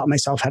taught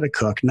myself how to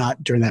cook,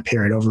 not during that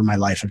period over my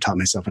life. I've taught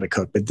myself how to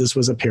cook, but this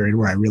was a period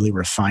where I really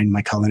refined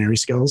my culinary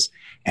skills.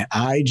 And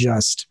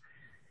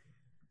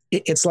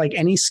it's like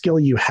any skill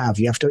you have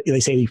to,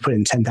 they say you put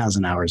in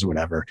 10,000 hours or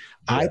whatever.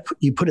 Yeah.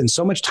 You put in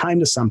so much time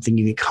to something,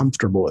 you get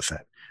comfortable with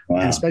it.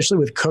 Wow. And especially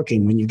with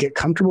cooking, when you get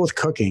comfortable with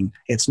cooking,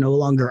 it's no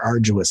longer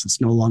arduous. It's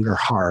no longer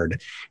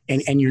hard.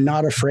 And you're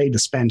not afraid to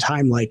spend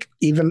time, like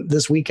even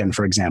this weekend,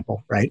 for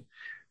example, right?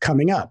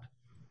 Coming up.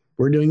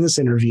 We're doing this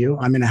interview.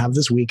 I'm going to have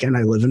this weekend.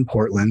 I live in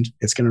Portland.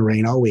 It's going to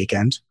rain all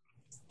weekend.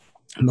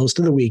 Most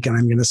of the weekend,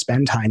 I'm going to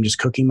spend time just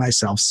cooking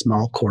myself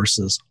small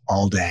courses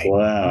all day.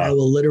 Wow. And I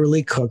will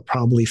literally cook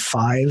probably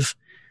 4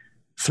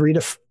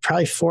 to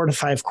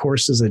 5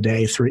 courses a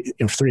day, 3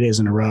 days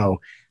in a row.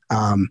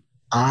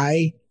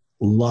 I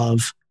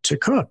love to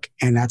cook,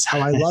 and that's how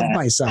I love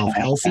myself.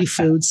 Healthy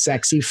food,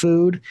 sexy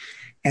food.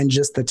 And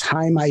just the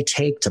time I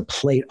take to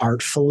plate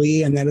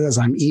artfully. And then as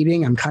I'm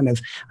eating, I'm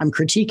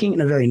critiquing in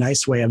a very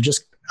nice way of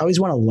just, I always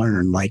want to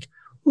learn, like,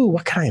 ooh,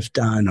 what could I have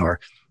done? Or,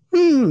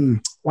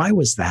 why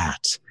was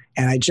that?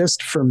 And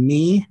for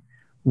me,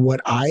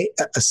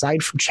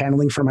 aside from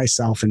channeling for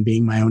myself and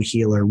being my own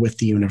healer with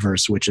the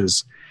universe, which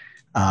is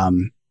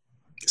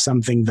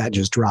something that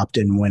just dropped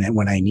in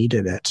when I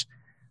needed it.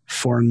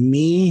 For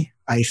me,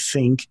 I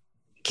think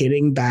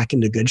getting back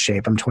into good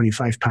shape, I'm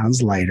 25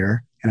 pounds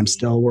lighter. And I'm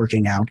still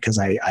working out because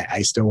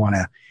I still want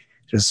to,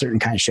 there's a certain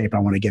kind of shape I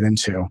want to get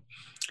into.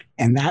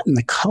 And that in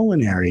the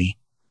culinary,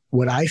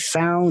 what I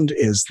found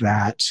is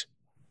that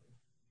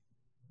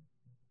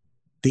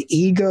the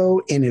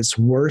ego in its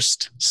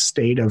worst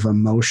state of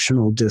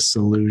emotional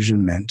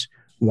disillusionment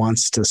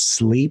wants to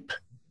sleep,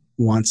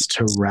 wants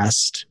to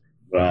rest,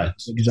 right,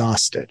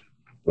 exhausted.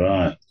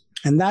 Right.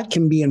 And that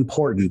can be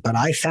important. But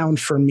I found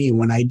for me,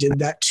 when I did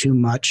that too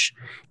much,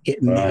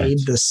 it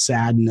made the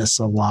sadness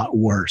a lot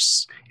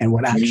worse. And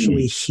what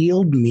actually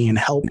healed me and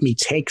helped me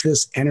take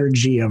this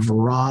energy of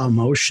raw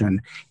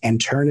emotion and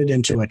turn it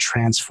into a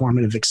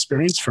transformative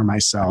experience for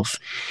myself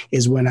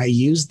is when I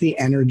used the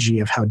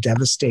energy of how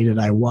devastated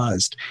I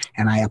was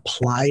and I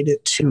applied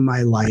it to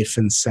my life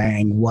and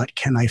saying, what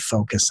can I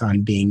focus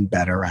on being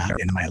better at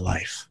in my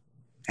life?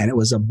 And it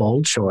was a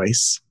bold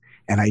choice.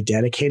 And I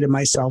dedicated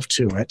myself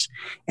to it.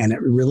 And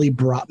it really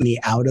brought me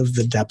out of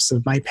the depths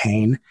of my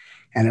pain.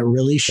 And it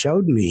really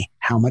showed me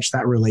how much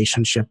that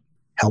relationship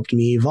helped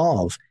me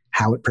evolve,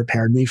 how it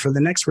prepared me for the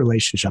next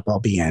relationship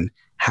I'll be in,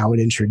 how it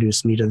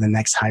introduced me to the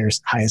next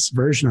highest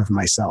version of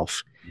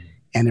myself.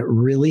 And it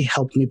really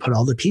helped me put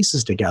all the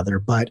pieces together.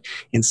 But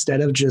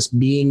instead of just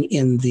being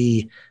in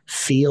the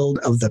field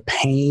of the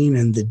pain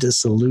and the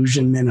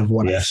disillusionment of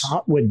what I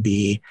thought would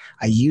be,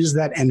 I used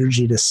that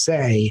energy to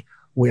say,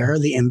 where are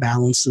the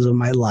imbalances of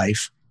my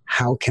life?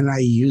 How can I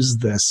use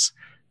this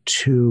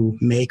to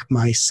make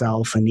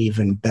myself an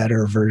even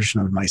better version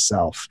of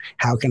myself?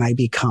 How can I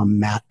become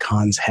Matt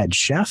Kahn's head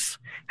chef?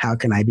 How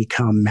can I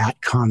become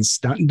Matt Kahn's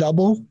stunt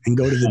double and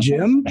go to the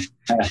gym?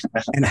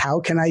 And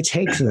how can I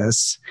take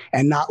this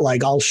and not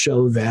like I'll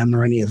show them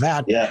or any of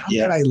that?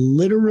 But I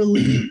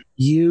literally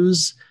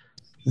use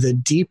the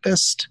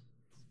deepest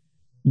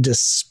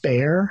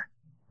despair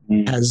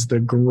as the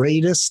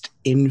greatest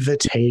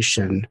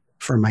invitation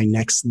for my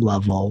next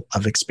level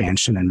of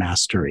expansion and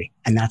mastery.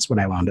 And that's what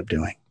I wound up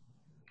doing.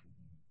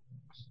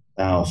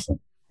 Powerful.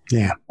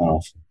 Yeah.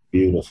 Powerful.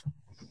 Beautiful.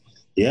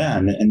 Yeah.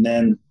 And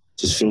then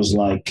just feels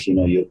like,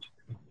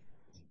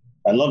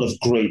 a lot of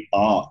great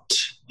art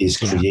is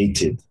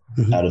created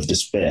out of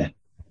despair,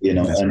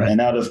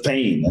 and out of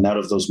pain and out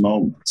of those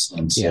moments.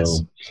 And so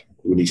it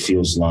really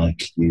feels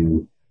like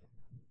you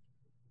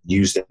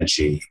use the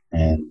energy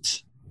and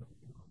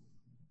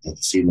the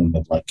feeling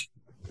of like,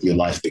 your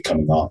life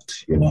becoming art,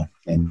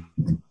 and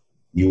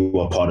you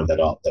are part of that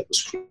art that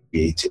was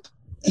created.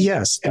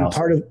 Yes, and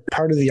part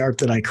of the art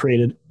that I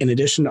created, in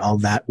addition to all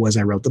that, was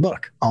I wrote the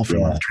book, All for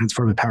Love,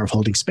 Transformative Power of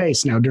Holding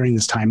Space. Now, during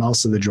this time,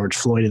 also the George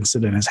Floyd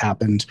incident has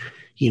happened.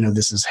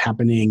 This is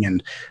happening,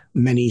 and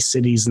many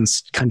cities and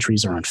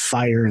countries are on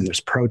fire, and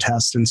there's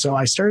protests. And so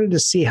I started to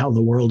see how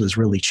the world is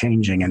really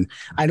changing. And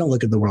I don't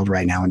look at the world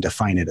right now and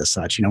define it as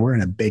such. We're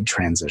in a big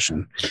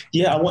transition.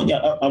 Yeah, I want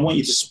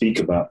you to speak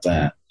about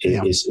that.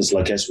 It's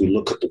like as we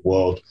look at the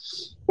world,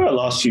 for the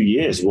last few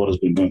years, the world has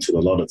been going through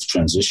a lot of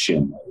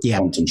transition,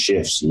 quantum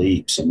shifts,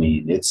 leaps. I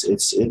mean, it's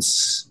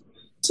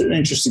an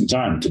interesting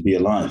time to be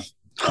alive.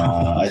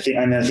 I think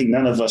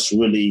none of us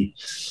really.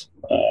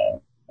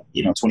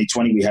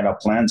 2020, we had our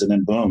plans, and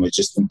then boom, it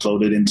just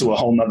imploded into a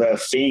whole nother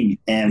thing.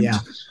 And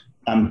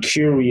I'm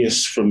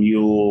curious from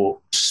your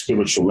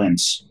spiritual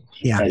lens,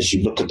 as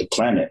you look at the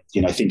planet.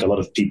 I think a lot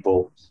of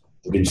people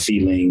have been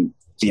feeling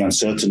the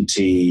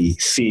uncertainty,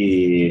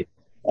 fear.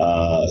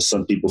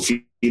 Some people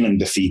feeling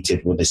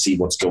defeated when they see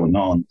what's going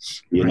on.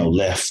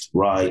 Left,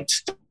 right,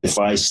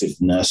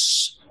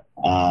 divisiveness.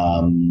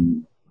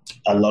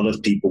 A lot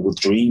of people with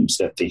dreams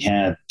that they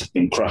had have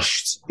been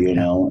crushed,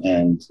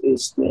 and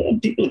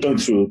people are going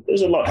through,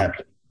 there's a lot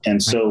happening.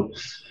 And so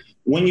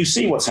when you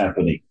see what's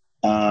happening,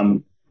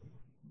 can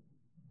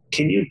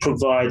you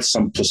provide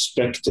some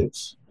perspective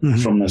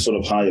from a sort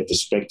of higher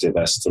perspective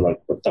as to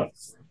like, what the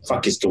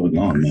fuck is going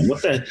on, man?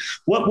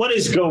 What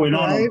is going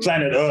on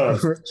planet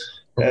Earth?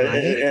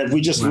 Have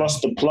we just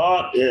lost the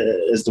plot?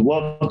 Is the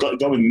world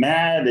going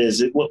mad?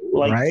 Is it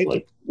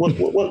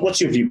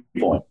what's your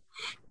viewpoint?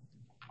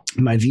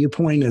 My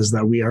viewpoint is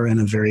that we are in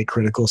a very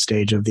critical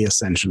stage of the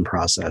ascension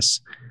process.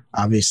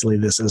 Obviously,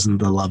 this isn't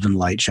the love and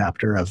light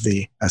chapter of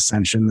the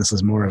ascension. This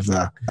is more of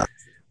the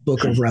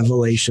Book of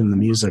Revelation, the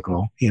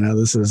musical.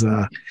 This is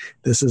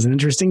an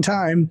interesting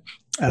time.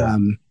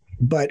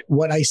 But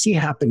what I see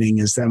happening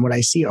is that what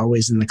I see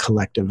always in the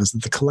collective is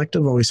that the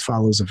collective always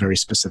follows a very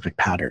specific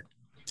pattern.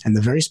 And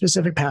the very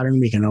specific pattern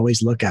we can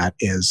always look at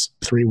is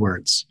 3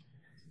 words.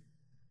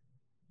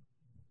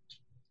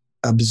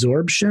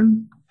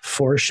 Absorption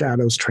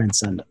foreshadows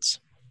transcendence.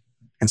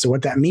 And so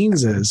what that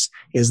means is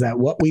that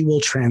what we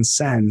will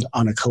transcend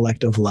on a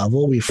collective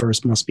level, we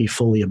first must be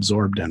fully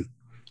absorbed in.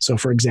 So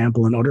for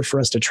example, in order for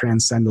us to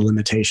transcend the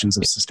limitations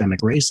of systemic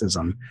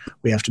racism,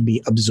 we have to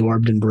be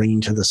absorbed in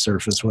bringing to the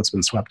surface what's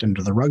been swept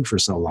under the rug for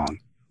so long,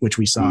 which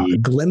we saw a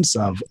glimpse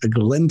of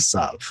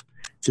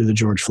through the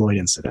George Floyd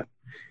incident.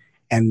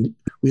 And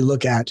we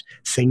look at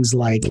things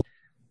like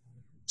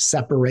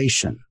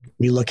separation.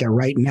 We look at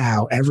right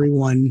now,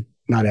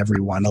 not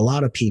everyone, a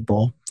lot of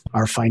people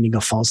are finding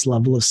a false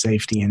level of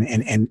safety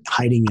and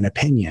hiding an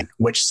opinion.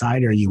 Which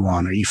side are you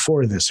on? Are you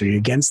for this? Are you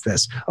against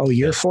this? Oh,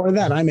 you're for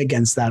that. I'm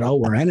against that. Oh,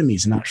 we're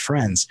enemies, not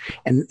friends.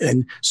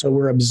 And so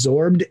we're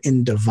absorbed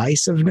in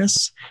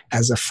divisiveness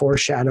as a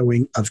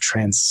foreshadowing of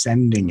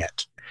transcending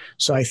it.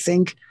 So I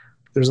think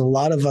there's a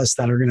lot of us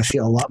that are going to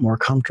feel a lot more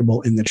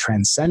comfortable in the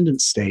transcendent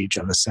stage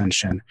of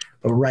ascension.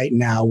 But right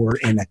now we're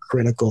in a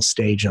critical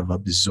stage of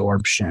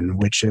absorption,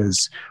 which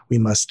is we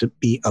must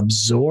be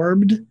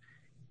absorbed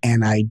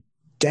and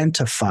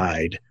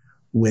identified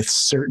with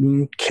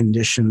certain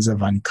conditions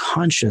of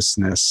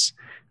unconsciousness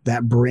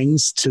that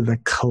brings to the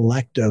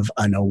collective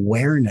an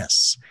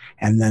awareness.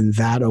 And then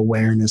that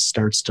awareness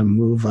starts to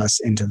move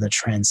us into the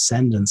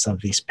transcendence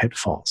of these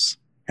pitfalls.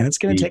 And it's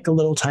going to take a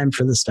little time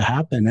for this to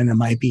happen. And it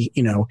might be,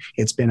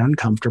 it's been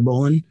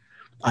uncomfortable, and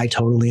I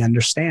totally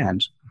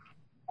understand.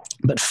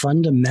 But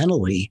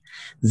fundamentally,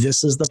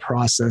 this is the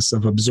process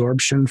of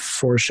absorption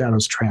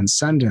foreshadows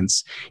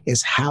transcendence,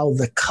 is how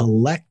the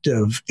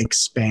collective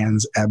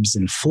expands, ebbs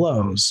and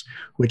flows,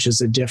 which is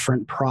a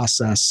different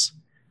process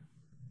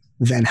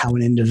than how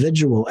an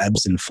individual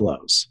ebbs and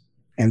flows.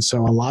 And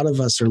so a lot of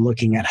us are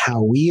looking at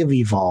how we have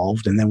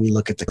evolved, and then we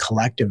look at the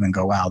collective and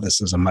go, wow, this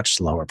is a much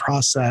slower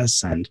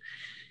process. And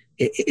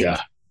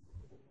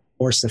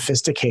more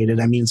sophisticated.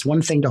 I mean, it's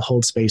one thing to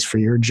hold space for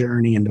your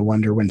journey and to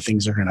wonder when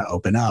things are going to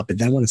open up. But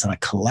then when it's on a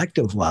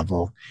collective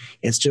level,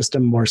 it's just a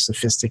more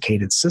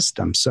sophisticated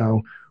system.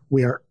 So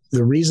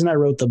the reason I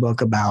wrote the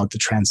book about the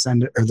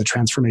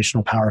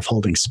transformational power of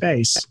holding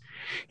space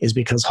is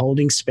because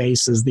holding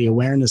space is the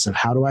awareness of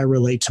how do I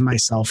relate to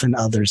myself and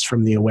others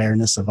from the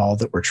awareness of all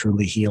that we're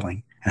truly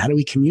healing. And how do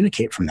we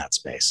communicate from that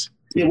space?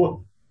 Yeah.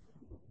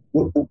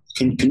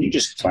 Can you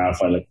just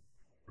clarify,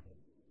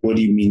 what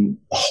do you mean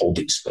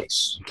holding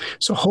space?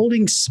 So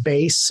holding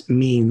space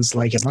means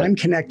if I'm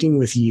connecting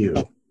with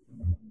you,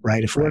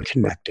 right? If we're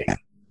connecting,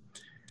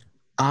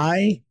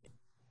 I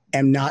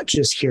am not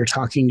just here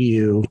talking to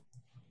you,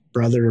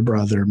 brother to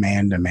brother,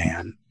 man to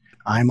man.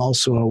 I'm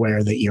also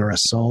aware that you're a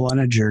soul on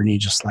a journey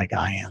just like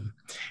I am.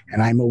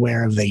 And I'm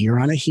aware of that you're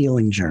on a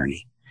healing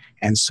journey.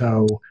 And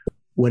so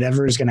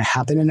whatever is going to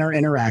happen in our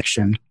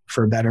interaction,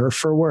 for better or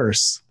for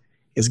worse,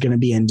 is going to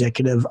be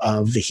indicative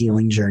of the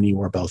healing journey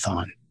we're both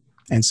on.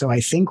 And so I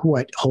think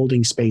what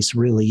holding space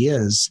really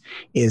is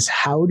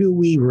how do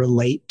we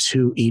relate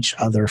to each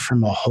other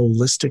from a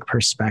holistic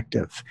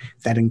perspective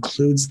that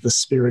includes the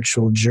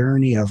spiritual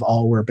journey of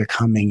all we're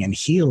becoming and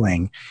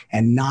healing,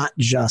 and not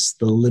just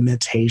the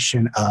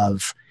limitation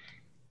of,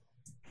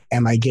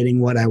 am I getting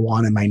what I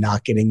want? Am I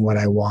not getting what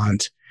I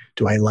want?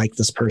 Do I like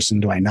this person?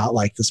 Do I not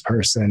like this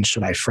person?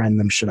 Should I friend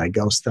them? Should I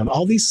ghost them?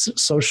 All these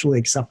socially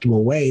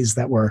acceptable ways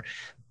that we're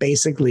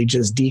basically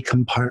just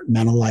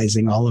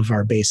decompartmentalizing all of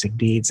our basic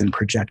needs and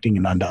projecting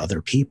it onto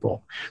other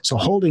people. So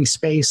holding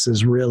space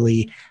is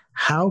really,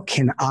 how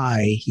can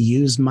I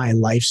use my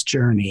life's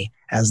journey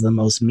as the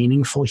most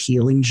meaningful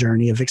healing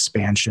journey of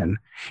expansion?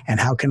 And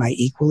how can I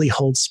equally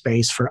hold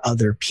space for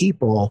other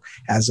people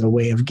as a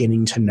way of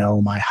getting to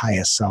know my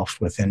highest self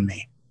within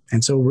me?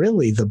 And so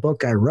really the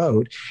book I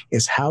wrote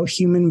is how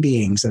human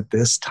beings at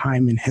this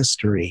time in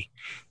history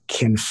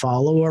can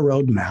follow a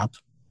roadmap,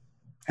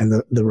 and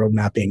the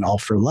roadmap being all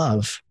for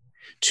love,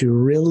 to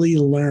really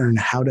learn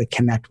how to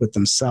connect with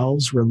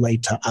themselves,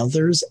 relate to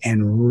others,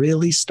 and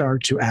really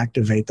start to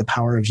activate the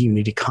power of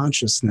unity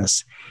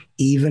consciousness,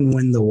 even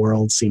when the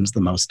world seems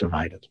the most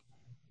divided.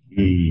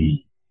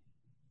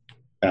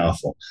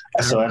 Powerful.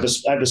 So I have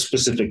a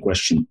specific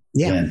question.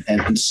 Yeah.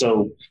 And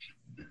so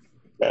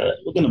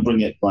we're going to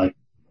bring it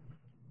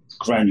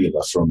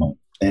granular for a moment.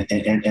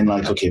 And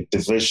okay,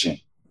 division.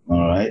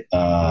 All right.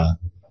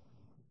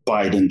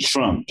 Biden,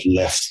 Trump,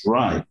 left,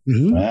 right,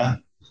 yeah?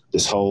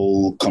 This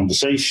whole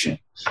conversation.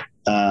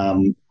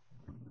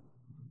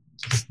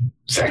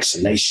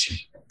 Vaccination,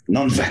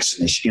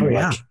 non-vaccination,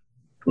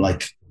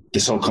 like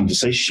this whole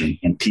conversation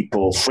and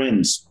people,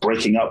 friends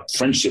breaking up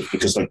friendship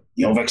because like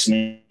you're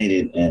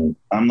vaccinated and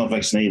I'm not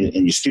vaccinated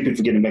and you're stupid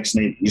for getting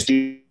vaccinated, you're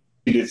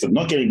stupid for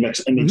not getting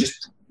vaccinated, and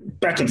just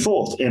back and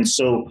forth. And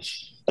so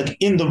like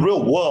in the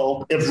real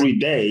world, every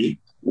day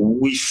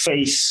we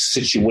face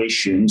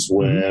situations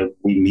where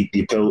we meet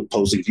the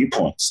opposing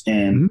viewpoints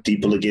and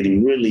people are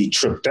getting really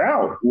tripped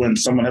out when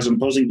someone has an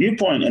opposing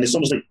viewpoint. And it's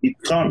almost like you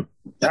can't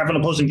have an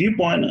opposing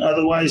viewpoint.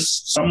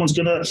 Otherwise someone's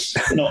going to,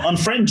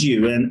 unfriend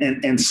you.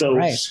 And so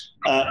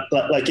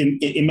like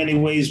in many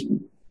ways,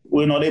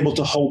 we're not able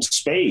to hold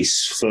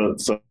space for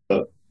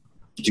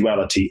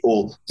duality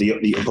or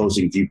the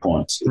opposing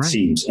viewpoints, it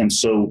seems. And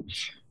so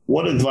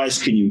what advice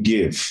can you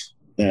give?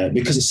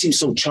 Because it seems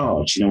so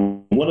charged,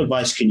 what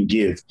advice can you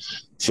give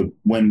for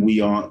when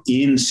we are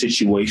in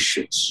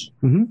situations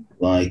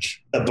like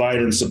a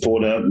Biden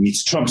supporter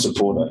meets a Trump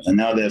supporter, and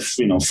now they're,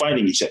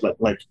 fighting each other?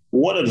 Like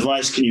what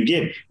advice can you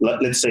give?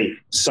 Let's say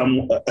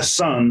a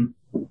son,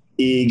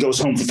 he goes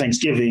home for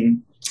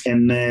Thanksgiving,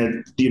 and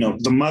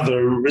the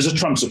mother is a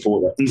Trump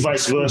supporter, and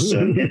vice versa,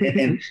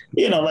 and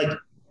like,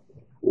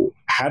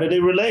 how do they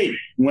relate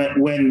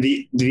when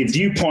the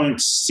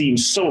viewpoints seem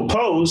so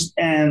opposed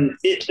and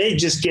they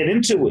just get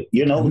into it?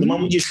 The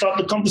moment you start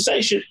the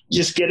conversation,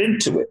 just get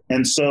into it.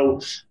 And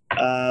so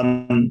how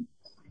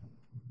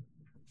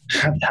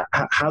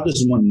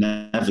does one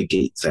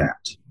navigate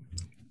that?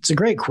 It's a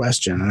great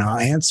question. And I'll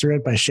answer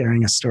it by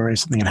sharing a story,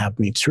 something that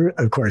happened to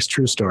me.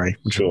 True story.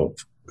 Sure.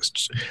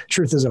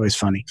 Truth is always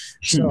funny.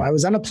 So I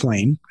was on a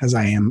plane, as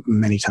I am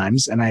many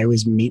times, and I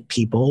always meet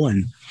people,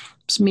 and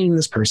just meeting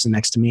this person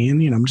next to me,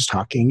 and I'm just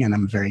talking, and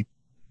I'm a very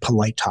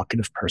polite,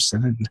 talkative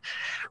person, and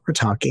we're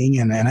talking,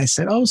 and I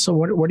said, "Oh, so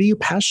what are you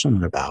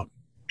passionate about?"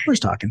 We're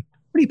just talking.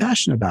 What are you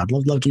passionate about?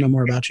 Love to know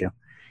more about you.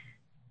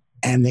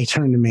 And they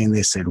turned to me and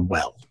they said,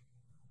 "Well,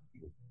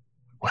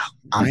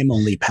 I'm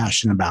only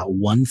passionate about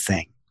one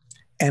thing."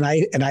 And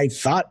I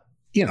thought,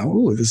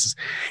 this is,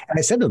 and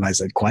I said to them, I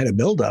said, quite a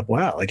buildup.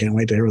 Wow, I can't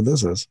wait to hear what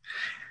this is.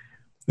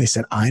 They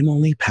said, "I'm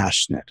only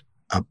passionate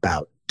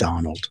about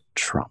Donald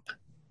Trump."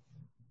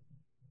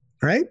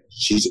 Right?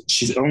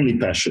 She's only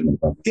passionate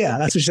about it. Yeah,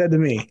 that's what she said to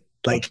me.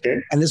 Like,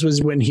 okay. And this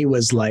was when he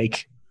was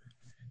like,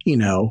 I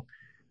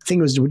think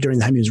it was during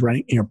the time he was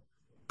running,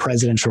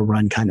 presidential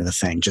run kind of a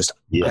thing. Just,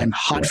 I'm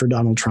hot for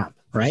Donald Trump.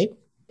 Right?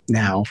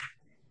 Now,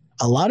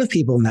 a lot of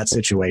people in that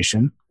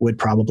situation would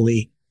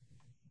probably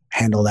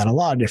handle that a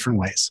lot of different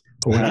ways.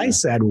 But what I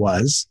said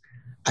was,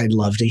 I'd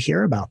love to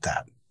hear about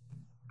that.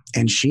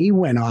 And she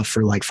went off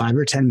for like 5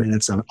 or 10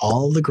 minutes on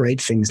all the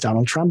great things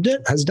Donald Trump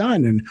has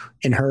done, and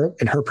in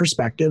her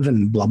perspective,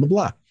 and blah, blah,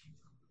 blah.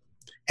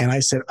 And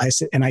I said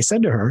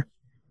to her,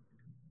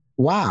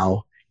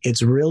 "Wow,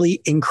 it's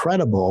really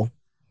incredible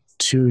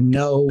to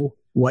know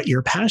what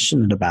you're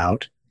passionate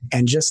about,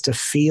 and just to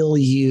feel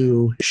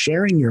you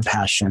sharing your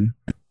passion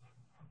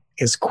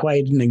is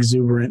quite an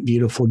exuberant,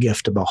 beautiful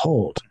gift to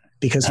behold."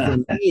 Because for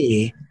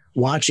me,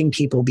 watching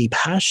people be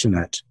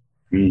passionate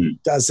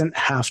doesn't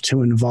have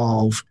to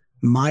involve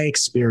my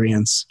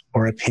experience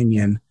or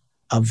opinion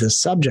of the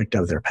subject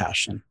of their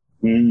passion.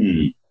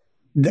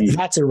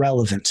 That's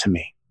irrelevant to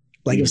me.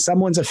 Like if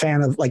someone's a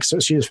fan of, like, so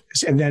she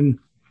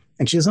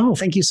says, "Oh,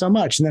 thank you so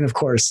much." And then of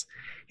course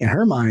in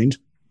her mind,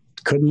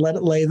 couldn't let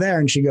it lay there.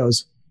 And she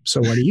goes,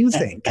 "So what do you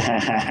think?"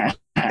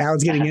 Now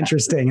it's getting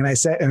interesting. And I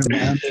said, and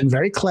I'm being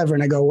very clever.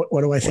 And I go,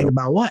 what do I think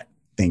about what?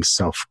 Being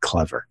so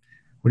clever.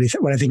 What do you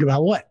think? What I think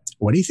about what?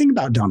 What do you think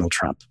about Donald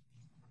Trump?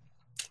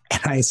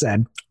 And I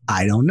said,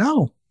 "I don't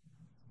know."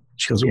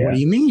 She goes, "Well, what do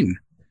you mean?"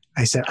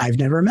 I said, "I've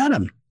never met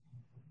him."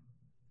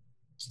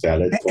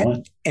 Valid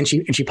point. And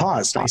she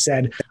paused. I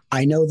said,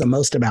 "I know the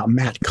most about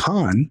Matt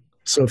Kahn.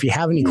 So if you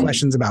have any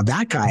questions about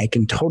that guy, I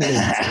can totally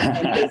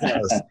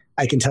answer.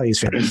 I can tell you his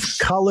favorite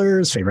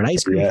colors, favorite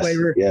ice cream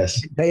flavor.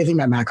 Yes. Anything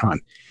about Matt Kahn."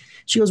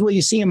 She goes, "Well,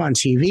 you see him on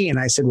TV." And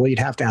I said, "Well, you'd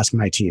have to ask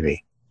my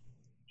TV."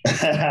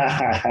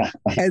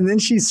 And then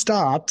she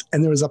stopped,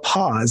 and there was a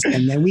pause,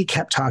 and then we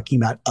kept talking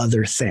about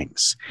other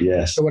things.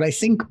 Yes. So what I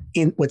think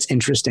what's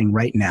interesting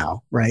right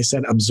now, where I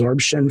said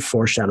absorption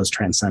foreshadows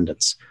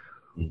transcendence.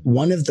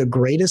 One of the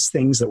greatest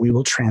things that we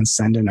will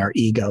transcend in our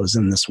egos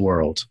in this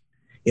world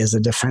is a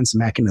defense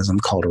mechanism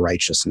called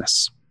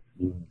righteousness.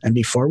 And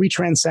before we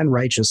transcend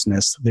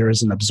righteousness, there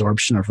is an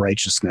absorption of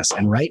righteousness.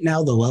 And right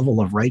now, the level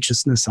of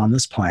righteousness on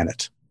this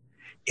planet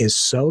is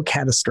so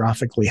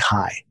catastrophically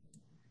high,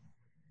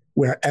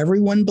 where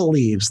everyone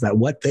believes that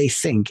what they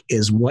think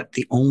is what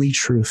the only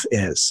truth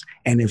is.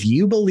 And if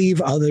you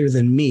believe other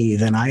than me,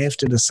 then I have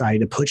to decide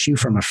to put you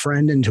from a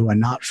friend into a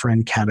not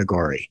friend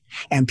category.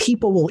 And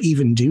people will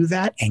even do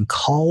that and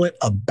call it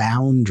a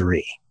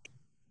boundary.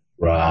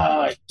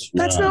 Right.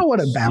 That's not what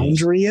a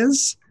boundary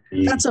is.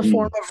 That's a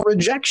form of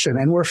rejection,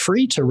 and we're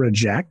free to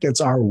reject.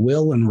 It's our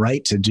will and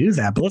right to do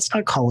that, but let's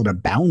not call it a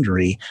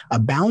boundary. A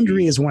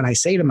boundary is when I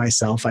say to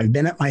myself, I've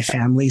been at my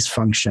family's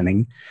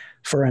functioning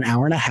for an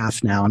hour and a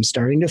half now. I'm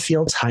starting to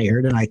feel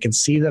tired, and I can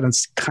see that I'm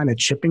kind of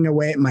chipping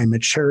away at my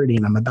maturity,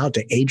 and I'm about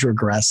to age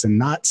regress and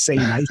not say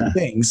nice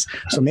things.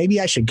 So maybe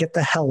I should get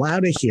the hell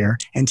out of here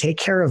and take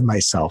care of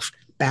myself.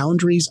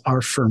 Boundaries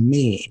are for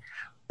me.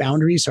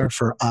 Boundaries are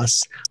for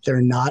us.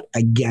 They're not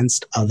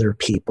against other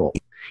people.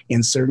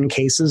 In certain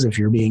cases, if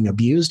you're being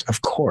abused,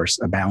 of course,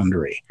 a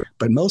boundary.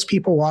 But most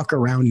people walk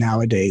around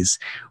nowadays,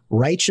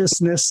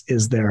 righteousness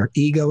is their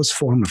ego's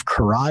form of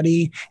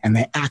karate, and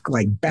they act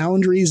like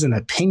boundaries and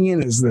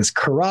opinion is this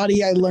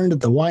karate I learned at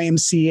the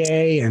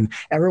YMCA, and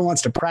everyone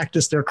wants to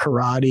practice their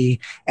karate,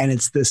 and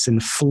it's this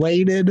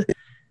inflated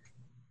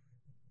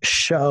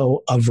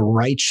show of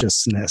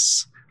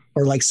righteousness.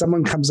 Or like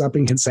someone comes up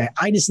and can say,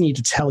 I just need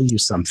to tell you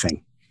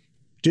something.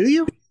 Do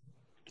you?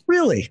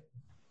 Really?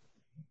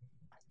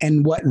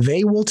 And what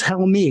they will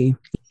tell me,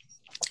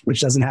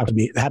 which doesn't happen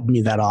to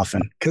me that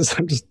often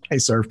because I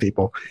serve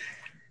people,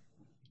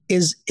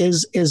 is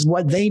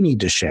what they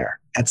need to share.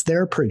 That's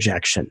their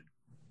projection.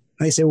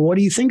 And they say, well, what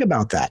do you think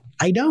about that?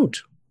 I don't.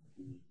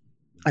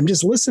 I'm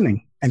just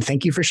listening. And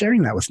thank you for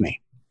sharing that with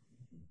me.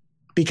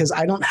 Because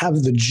I don't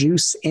have the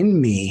juice in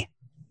me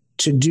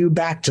to do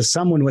back to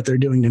someone what they're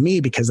doing to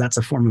me, because that's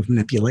a form of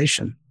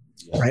manipulation,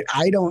 right?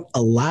 I don't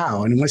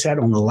allow, and when I say I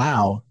don't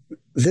allow,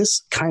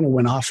 this kind of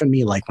went off in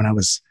me like when I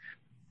was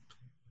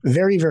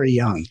very, very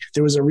young.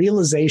 There was a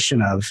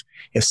realization of,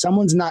 if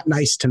someone's not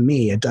nice to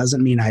me, it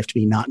doesn't mean I have to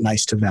be not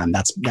nice to them.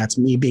 That's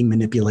me being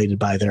manipulated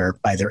by their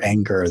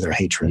anger or their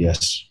hatred.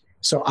 Yes.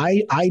 So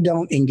I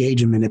don't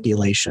engage in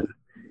manipulation.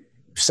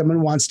 If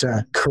someone wants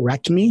to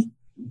correct me,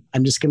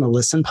 I'm just going to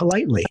listen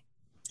politely.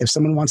 If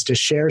someone wants to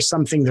share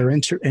something they're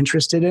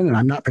interested in and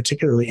I'm not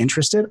particularly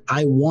interested,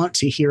 I want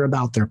to hear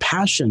about their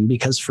passion,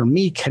 because for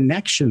me,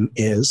 connection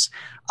is,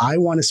 I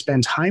want to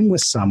spend time with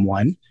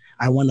someone,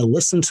 I want to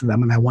listen to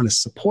them, and I want to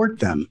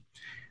support them.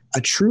 A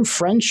true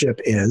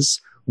friendship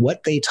is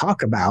what they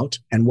talk about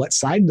and what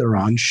side they're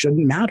on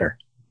shouldn't matter,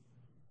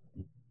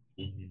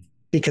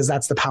 because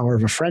that's the power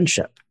of a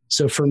friendship.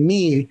 So for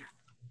me,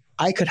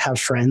 I could have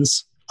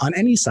friends on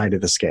any side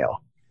of the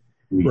scale.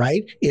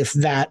 Right? If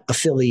that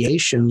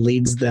affiliation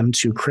leads them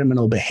to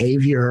criminal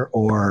behavior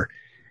or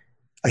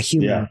a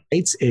human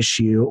rights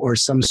issue or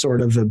some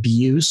sort of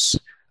abuse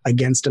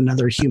against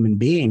another human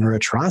being or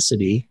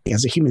atrocity,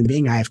 as a human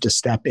being, I have to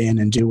step in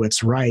and do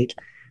what's right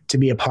to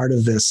be a part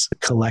of this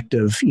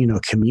collective,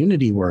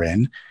 community we're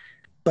in.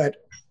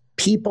 But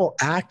people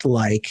act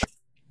like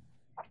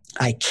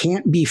I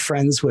can't be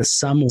friends with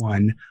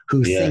someone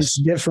who thinks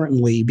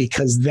differently,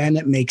 because then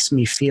it makes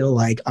me feel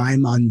like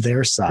I'm on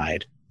their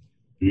side.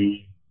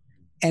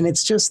 And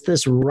it's just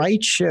this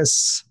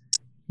righteous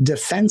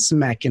defense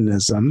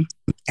mechanism.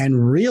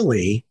 And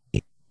really,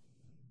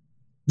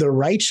 the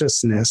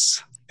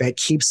righteousness that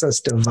keeps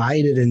us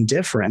divided in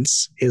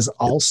difference is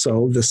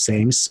also the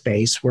same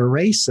space where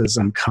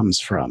racism comes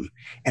from.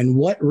 And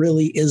what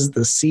really is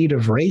the seed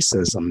of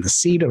racism? The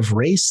seed of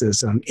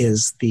racism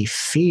is the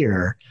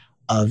fear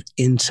of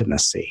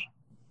intimacy.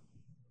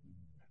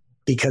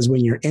 Because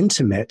when you're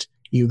intimate,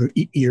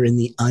 you're in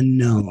the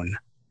unknown.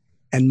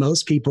 And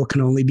most people can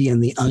only be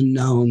in the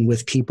unknown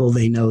with people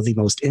they know the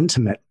most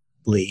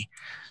intimately.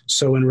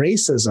 So in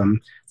racism,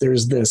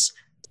 there's this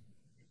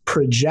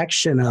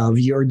projection of,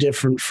 you're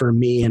different from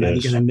me, and I'm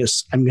going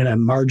to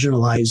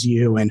marginalize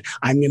you, and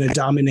I'm going to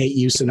dominate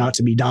you so not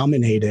to be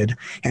dominated.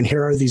 And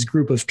here are these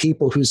group of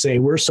people who say,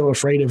 we're so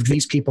afraid of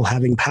these people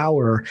having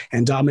power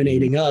and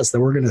dominating us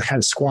that we're going to kind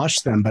of squash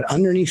them. But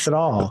underneath it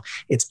all,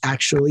 it's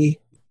actually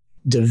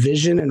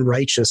division, and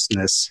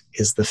righteousness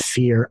is the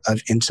fear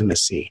of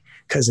intimacy.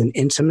 Because in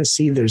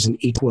intimacy, there's an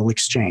equal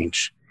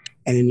exchange.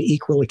 And in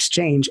equal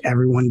exchange,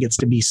 everyone gets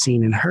to be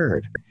seen and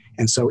heard.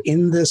 And so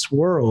in this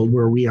world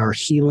where we are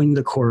healing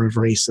the core of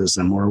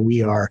racism, where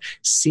we are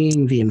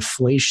seeing the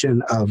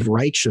inflation of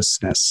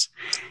righteousness,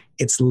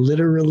 it's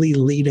literally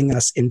leading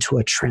us into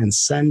a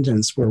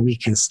transcendence where we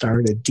can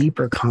start a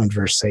deeper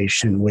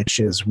conversation, which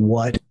is,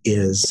 what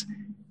is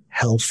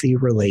healthy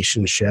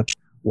relationship?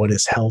 What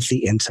is healthy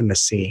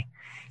intimacy?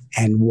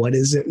 And what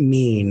does it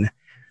mean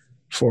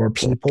for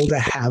people to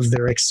have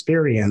their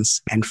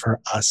experience and for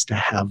us to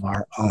have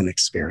our own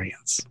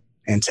experience,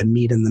 and to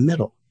meet in the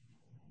middle?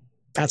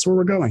 That's where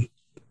we're going.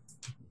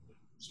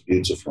 It's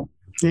beautiful.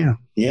 Yeah.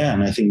 Yeah.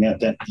 And I think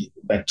that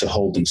back to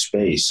holding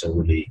space, I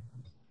really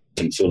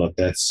can feel like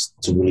that's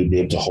to really be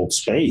able to hold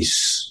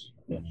space.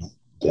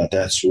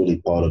 That's really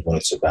part of what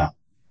it's about.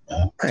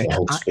 Right. To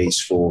hold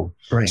space for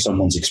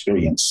someone's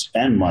experience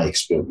and my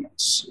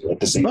experience at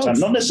the same time.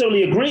 Not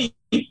necessarily agree,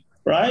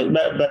 right?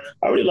 But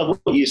I really love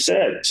what you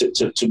said,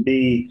 to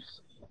be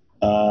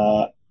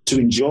to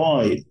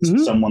enjoy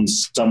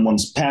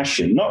someone's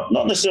passion, not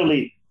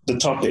necessarily the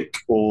topic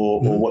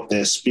or what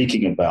they're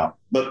speaking about,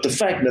 but the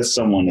fact that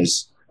someone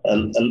is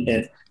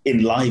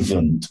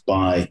enlivened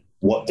by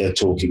what they're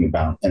talking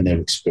about and their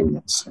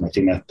experience. And I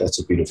think that's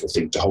a beautiful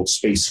thing, to hold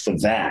space for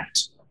that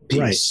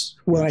piece.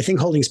 Right. Well, I think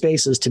holding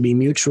space is to be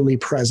mutually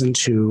present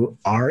to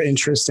our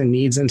interests and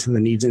needs and to the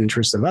needs and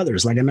interests of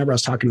others. Like I remember I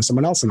was talking to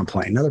someone else on a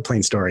plane, another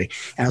plane story,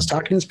 and I was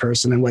talking to this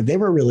person and what they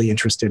were really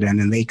interested in,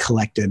 and they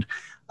collected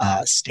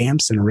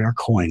stamps and rare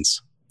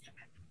coins.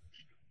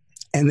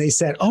 And they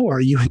said, "Oh, are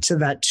you into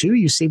that too?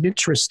 You seemed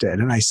interested."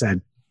 And I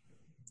said,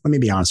 "Let me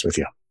be honest with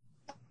you.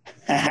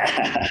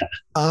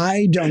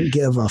 I don't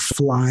give a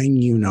flying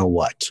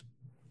you-know-what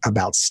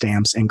about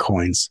stamps and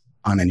coins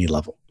on any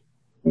level,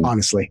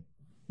 honestly.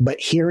 But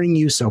hearing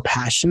you so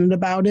passionate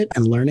about it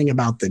and learning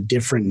about the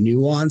different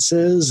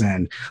nuances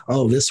and,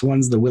 oh, this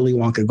one's the Willy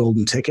Wonka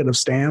golden ticket of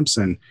stamps."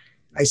 And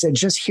I said,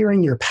 just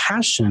hearing your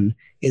passion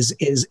is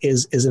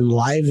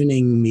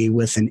enlivening me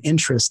with an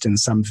interest in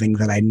something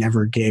that I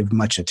never gave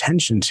much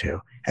attention to.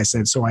 I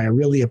said, so I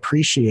really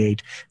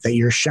appreciate that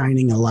you're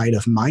shining a light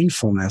of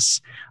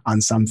mindfulness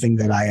on something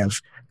that I have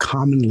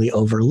commonly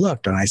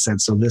overlooked. And I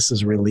said, so this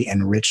has really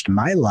enriched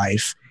my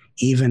life,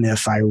 even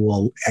if I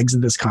will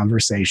exit this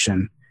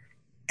conversation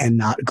and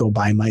not go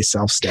buy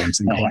myself stamps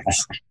and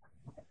coins.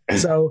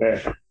 So,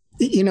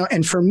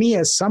 and for me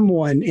as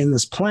someone in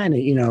this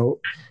planet,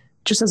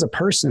 just as a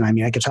person, I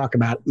mean, I could talk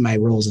about my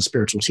role as a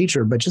spiritual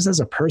teacher, but just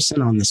as a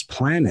person on this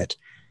planet,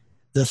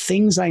 the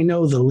things I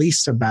know the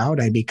least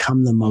about, I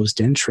become the most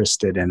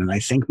interested in. And I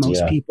think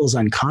most people's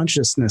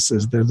unconsciousness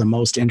is they're the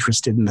most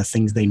interested in the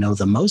things they know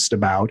the most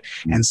about.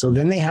 And so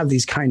then they have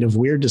these kind of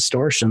weird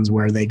distortions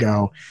where they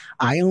go,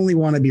 I only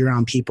want to be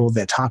around people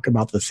that talk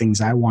about the things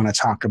I want to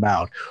talk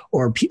about,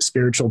 or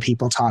spiritual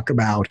people talk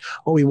about,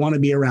 oh, we want to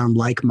be around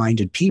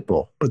like-minded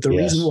people. But the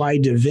reason why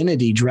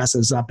divinity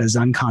dresses up as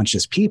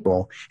unconscious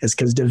people is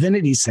because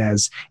divinity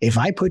says, if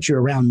I put you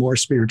around more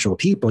spiritual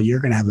people,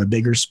 you're going to have a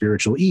bigger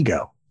spiritual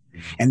ego.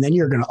 And then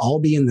you're going to all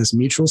be in this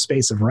mutual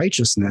space of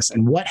righteousness.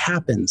 And what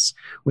happens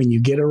when you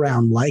get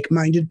around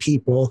like-minded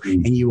people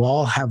and you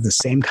all have the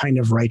same kind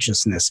of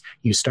righteousness?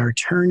 You start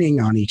turning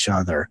on each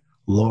other,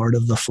 Lord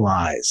of the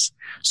Flies.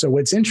 So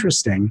what's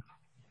interesting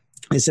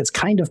is it's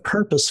kind of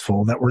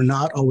purposeful that we're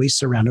not always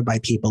surrounded by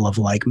people of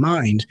like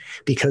mind,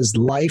 because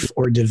life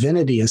or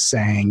divinity is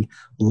saying,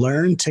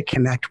 learn to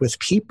connect with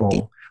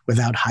people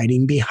without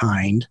hiding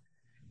behind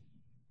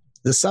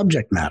the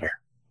subject matter.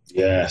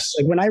 Yes.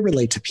 Like when I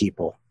relate to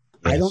people,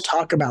 I don't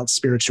talk about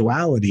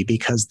spirituality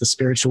because the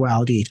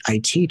spirituality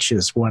I teach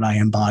is what I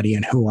embody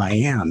and who I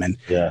am. And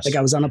like I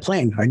was on a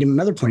plane, I give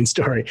another plane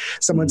story.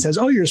 Someone says,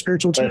 oh, you're a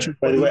spiritual teacher.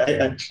 By the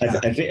way,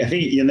 I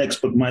think your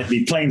next book might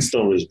be Plane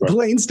Stories, bro.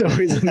 Plane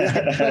Stories.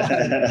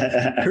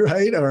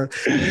 Right? Or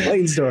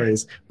Plane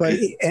Stories. But,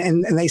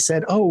 and they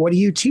said, oh, what do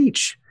you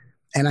teach?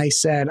 And I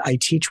said, I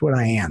teach what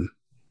I am.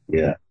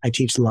 Yeah. I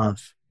teach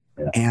love.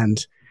 Yeah.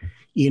 And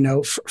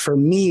for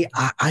me,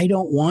 I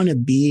don't want to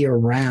be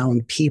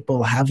around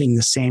people having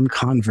the same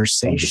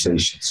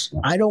conversations.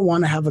 I don't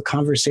want to have a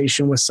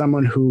conversation with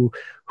someone who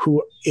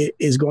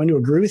is going to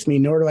agree with me,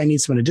 nor do I need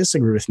someone to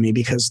disagree with me,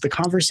 because the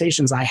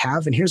conversations I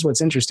have, and here's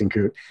what's interesting,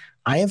 Coot,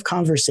 I have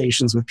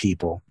conversations with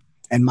people,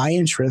 and my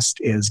interest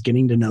is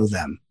getting to know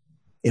them.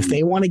 If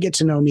they want to get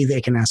to know me,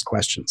 they can ask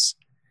questions.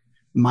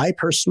 My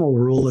personal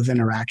rule of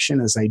interaction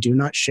is I do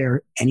not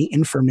share any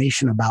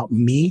information about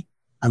me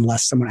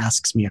unless someone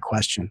asks me a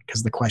question,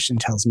 because the question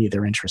tells me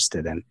they're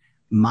interested in.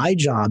 My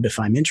job, if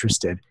I'm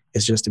interested,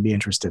 is just to be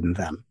interested in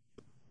them.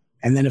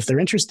 And then if they're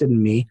interested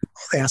in me,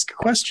 they ask a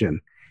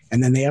question,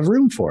 and then they have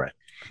room for it.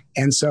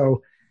 And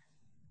so,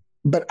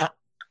 but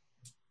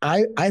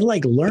I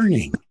like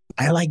learning.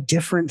 I like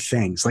different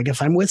things. Like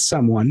if I'm with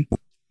someone.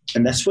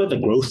 And that's where the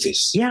growth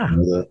is. Yeah.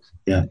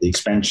 The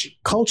expansion.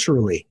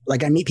 Culturally,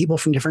 like I meet people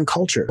from different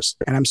cultures,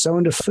 and I'm so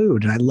into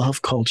food and I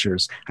love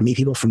cultures. I meet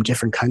people from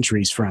different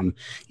countries, from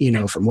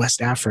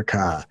West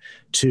Africa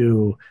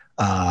to,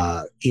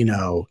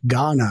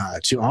 Ghana,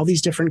 to all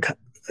these different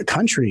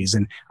countries.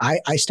 And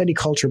I study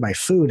culture by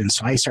food. And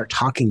so I start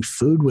talking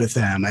food with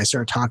them. I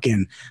start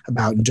talking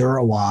about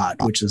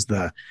durawat, which is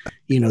the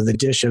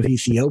dish of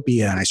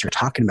Ethiopia. And I start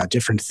talking about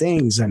different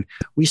things. And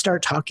we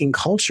start talking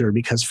culture,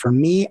 because for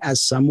me,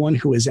 as someone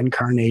who is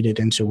incarnated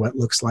into what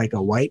looks like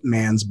a white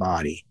man's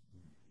body,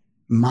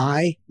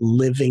 my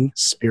living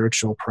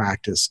spiritual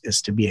practice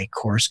is to be a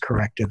course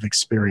corrective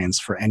experience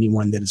for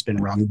anyone that has been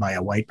wronged by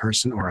a white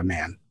person or a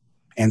man.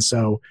 And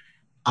so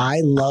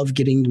I love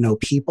getting to know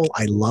people.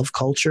 I love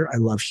culture. I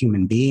love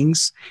human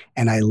beings.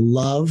 And I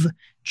love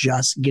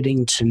just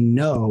getting to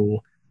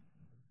know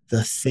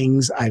the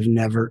things I've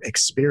never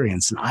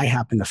experienced. And I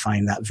happen to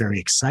find that very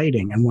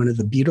exciting. And one of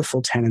the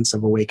beautiful tenets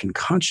of awakened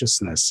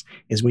consciousness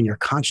is when your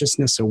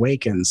consciousness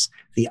awakens,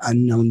 the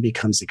unknown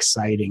becomes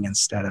exciting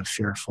instead of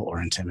fearful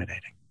or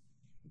intimidating.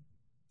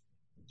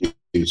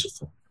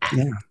 Beautiful.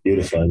 Yeah.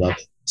 Beautiful. I love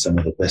it. Some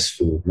of the best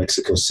food.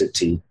 Mexico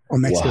City,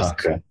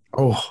 Oaxaca.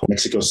 Oh,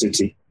 Mexico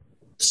City.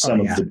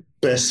 Some of the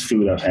best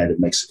food I've had in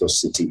Mexico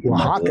City in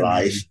Oaxaca, my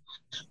life.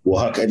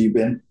 Oaxaca, have you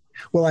been?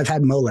 Well, I've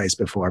had moles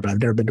before, but I've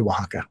never been to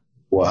Oaxaca.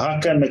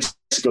 Oaxaca,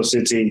 Mexico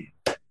City,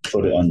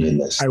 put it on your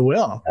list. I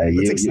will.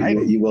 It's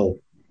exciting. You will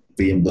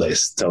be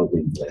blessed,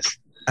 totally blessed.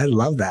 I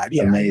love that.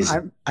 Yeah,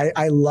 amazing.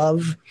 I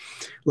love,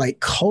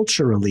 like,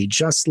 culturally,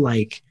 just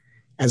like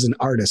as an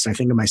artist, I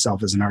think of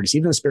myself as an artist,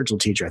 even a spiritual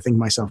teacher. I think of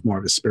myself more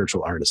of a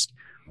spiritual artist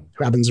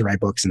who happens to write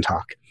books and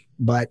talk.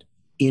 But,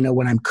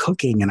 when I'm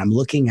cooking and I'm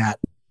looking at,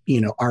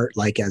 art,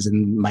 like as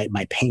in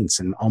my paints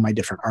and all my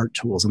different art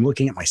tools, I'm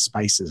looking at my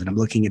spices and I'm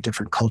looking at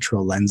different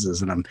cultural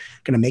lenses, and I'm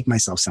going to make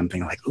myself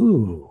something like,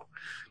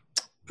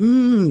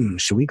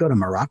 should we go to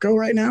Morocco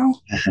right now?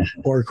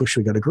 Or should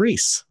we go to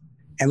Greece?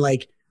 And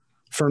like,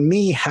 for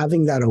me,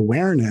 having that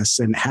awareness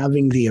and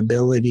having the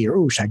ability,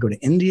 should I go to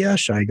India?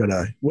 Should I go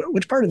to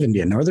which part of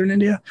India? Northern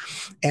India?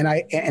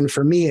 And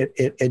for me,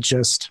 it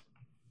just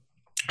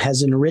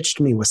has enriched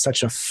me with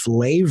such a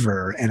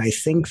flavor. And I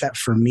think that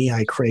for me,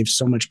 I crave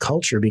so much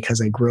culture because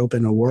I grew up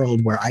in a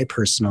world where I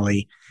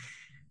personally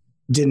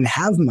didn't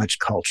have much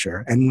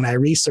culture. And when I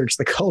research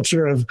the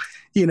culture of,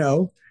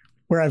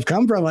 where I've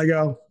come from, I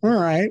go, all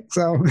right,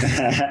 so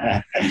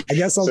I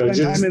guess I'll spend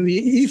time in the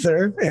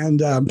ether. And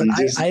but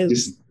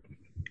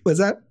was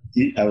that?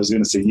 I was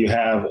going to say, you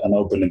have an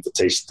open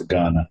invitation to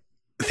Ghana.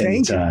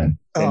 Anytime.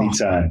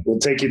 We'll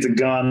take you to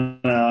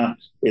Ghana,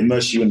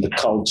 immerse you in the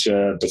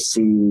culture, the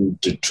food,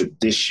 the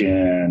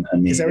tradition. I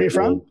mean, is that where you're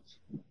from?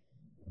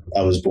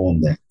 I was born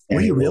there.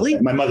 Were you really?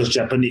 My mother's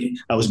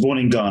Japanese. I was born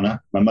in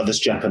Ghana. My mother's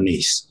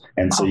Japanese.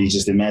 And so you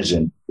just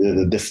imagine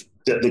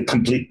the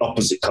complete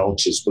opposite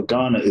cultures. But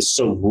Ghana is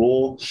so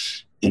raw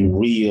and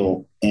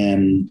real,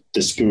 and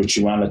the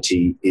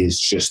spirituality is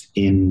just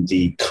in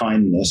the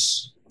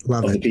kindness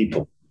of the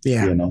people.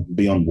 Yeah.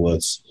 Beyond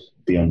words.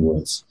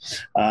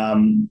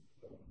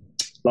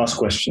 Last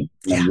question.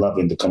 Yeah. I'm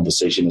loving the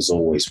conversation as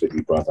always with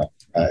you, brother.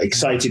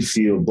 Excited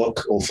for your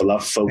book, All for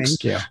Love, folks.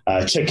 Thank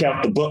you. Check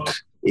out the book.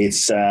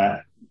 It's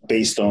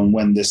based on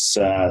when this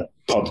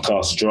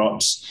podcast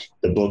drops.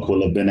 The book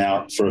will have been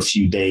out for a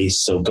few days,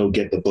 so go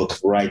get the book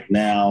right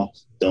now.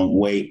 Don't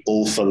wait.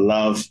 All for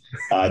Love.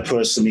 I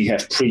personally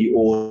have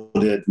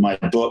pre-ordered my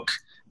book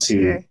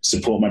to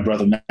support my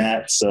brother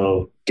Matt.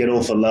 So get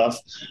All for Love.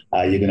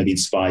 You're going to be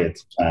inspired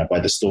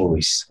by the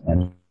stories.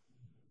 And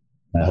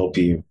I hope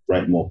you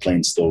write more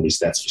plain stories,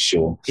 that's for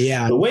sure.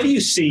 Yeah. But where do you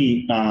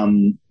see as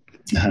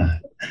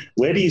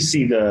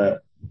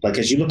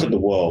you look at the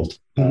world,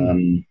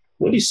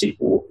 where do you see,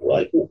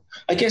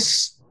 I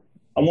guess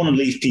I want to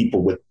leave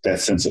people with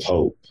that sense of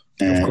hope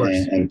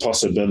and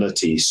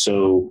possibility.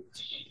 So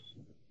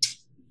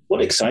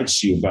what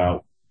excites you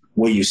about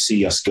where you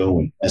see us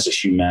going as a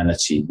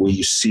humanity, where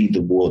you see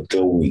the world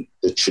going,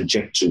 the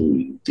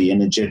trajectory, the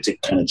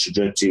energetic kind of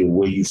trajectory,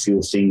 where you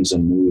feel things are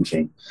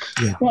moving?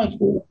 Yeah.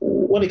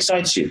 What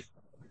excites you?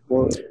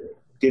 Well,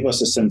 give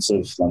us a sense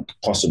of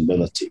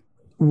possibility.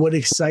 What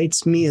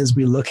excites me is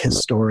we look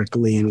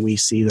historically and we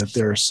see that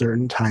there are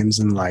certain times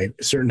in life,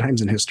 certain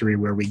times in history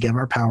where we give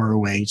our power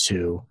away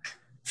to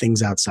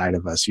things outside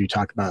of us. You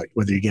talk about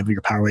whether you give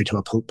your power away to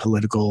a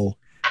political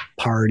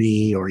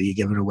party or you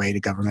give it away to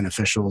government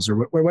officials or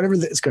whatever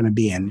it's going to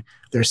be in.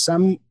 There's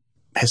some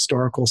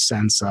historical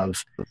sense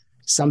of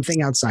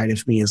something outside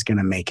of me is going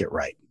to make it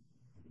right.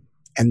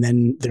 And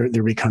then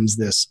there becomes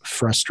this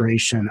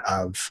frustration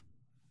of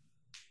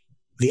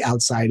the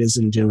outside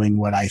isn't doing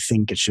what I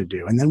think it should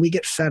do. And then we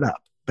get fed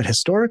up. But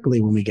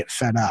historically, when we get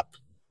fed up,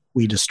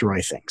 we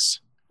destroy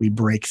things. We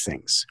break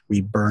things.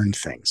 We burn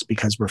things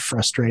because we're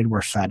frustrated,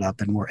 we're fed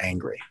up, and we're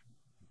angry.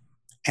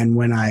 And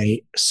when I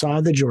saw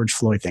the George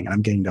Floyd thing, and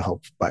I'm getting to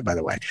hope, by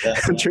the way,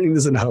 I'm turning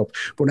this into hope.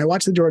 But when I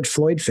watched the George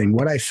Floyd thing,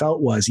 what I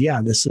felt was,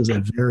 this is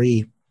a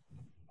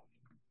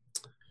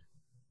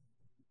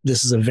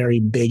very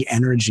big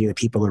energy that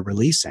people are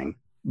releasing.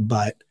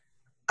 But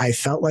I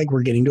felt like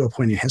we're getting to a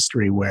point in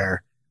history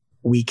where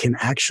we can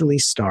actually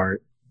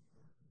start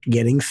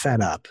getting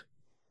fed up,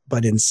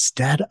 but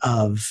instead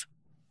of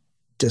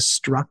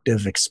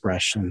destructive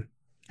expression,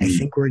 I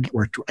think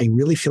I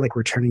really feel like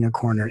we're turning a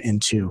corner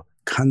into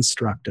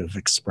constructive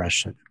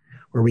expression,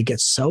 where we get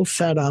so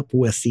fed up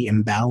with the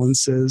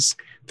imbalances,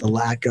 the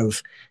lack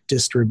of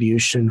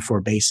distribution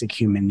for basic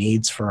human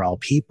needs for all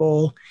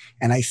people.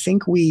 And I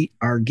think we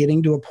are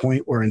getting to a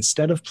point where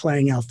instead of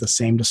playing out the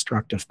same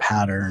destructive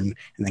pattern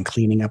and then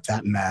cleaning up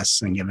that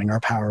mess and giving our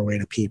power away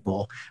to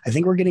people, I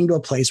think we're getting to a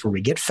place where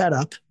we get fed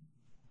up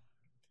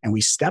and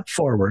we step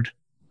forward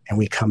and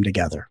we come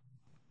together.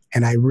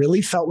 And I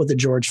really felt with the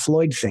George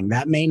Floyd thing,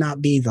 that may not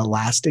be the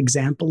last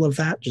example of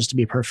that, just to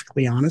be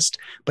perfectly honest,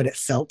 but it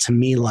felt to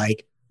me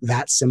like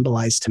that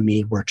symbolized to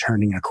me we're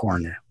turning a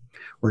corner.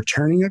 We're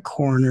turning a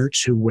corner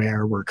to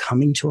where we're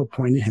coming to a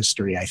point in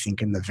history, I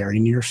think in the very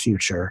near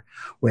future,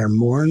 where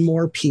more and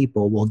more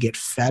people will get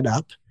fed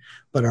up,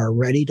 but are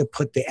ready to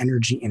put the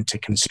energy into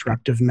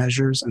constructive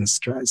measures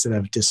instead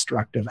of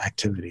destructive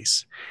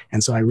activities.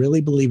 And so I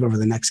really believe over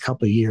the next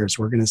couple of years,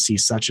 we're going to see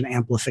such an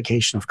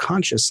amplification of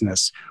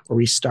consciousness where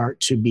we start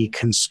to be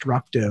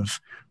constructive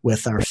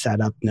with our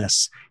fed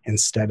upness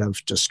instead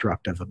of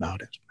destructive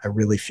about it. I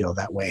really feel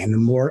that way. And the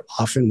more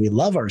often we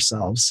love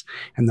ourselves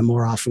and the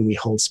more often we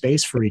hold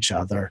space for each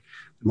other,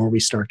 the more we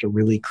start to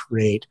really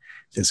create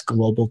this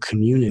global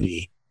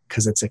community,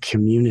 because it's a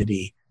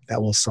community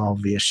that will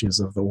solve the issues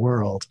of the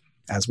world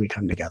as we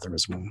come together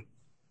as one.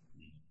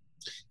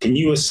 Can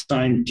you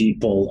assign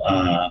people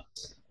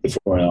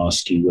before I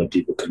ask you where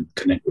people can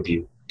connect with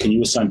you, can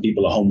you assign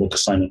people a homework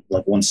assignment,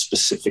 like one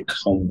specific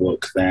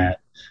homework that,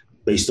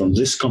 based on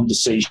this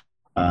conversation,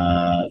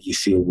 you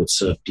feel would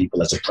serve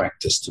people as a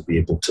practice to be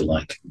able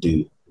to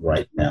do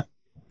right now?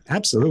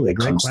 Absolutely.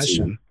 Great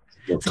question.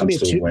 What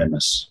comes to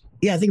awareness?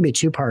 Yeah, I think it'd be a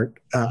two-part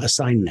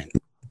assignment.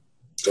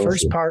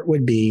 First part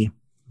would be,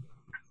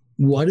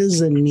 what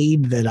is a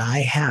need that I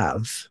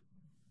have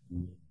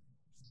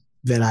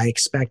that I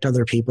expect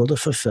other people to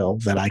fulfill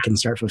that I can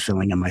start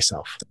fulfilling in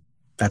myself?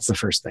 That's the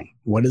first thing.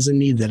 What is a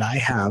need that I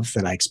have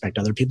that I expect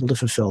other people to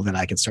fulfill that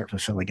I can start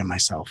fulfilling in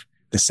myself?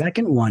 The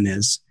second one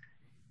is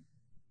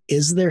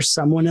there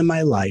someone in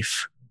my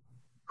life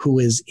who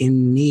is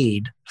in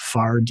need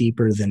far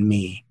deeper than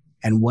me?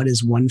 And what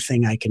is one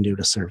thing I can do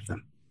to serve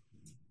them?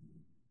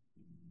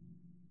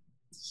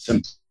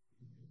 Simple,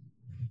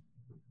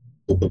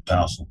 but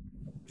powerful.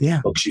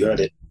 Yeah. Folks, you heard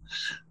it.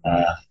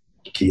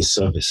 Key is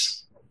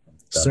service.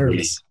 Service.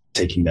 Really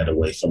taking that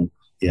away from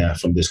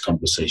this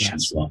conversation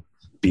as well.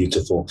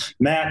 Beautiful.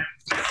 Matt,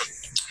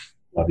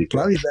 love you,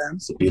 man.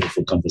 It's a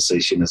beautiful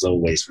conversation as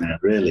always, man.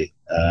 Really.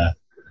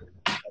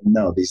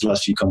 No, these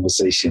last few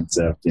conversations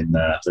have been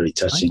very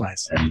touching.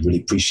 Likewise. And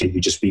really appreciate you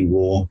just being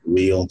raw,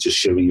 real, just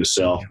sharing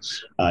yourself.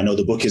 Yeah. I know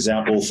the book is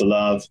out, All for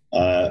Love,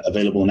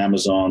 available on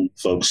Amazon.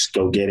 Folks,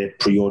 go get it,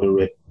 pre-order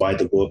it, buy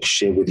the book,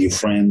 share with your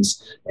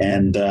friends.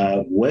 And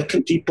where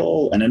can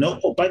people, and I know,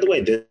 by the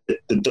way,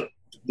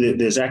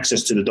 there's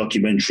access to the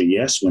documentary,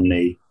 yes, when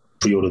they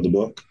pre-order the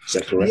book. Is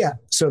that correct? Yeah.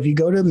 So if you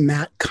go to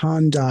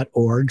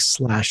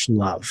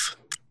mattcahn.org/love,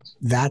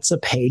 that's a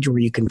page where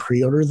you can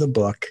pre-order the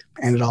book.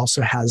 And it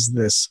also has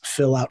this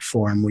fill-out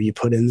form where you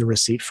put in the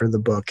receipt for the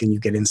book and you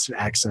get instant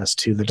access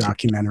to the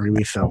documentary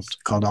we filmed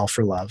called All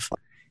for Love.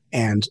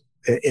 And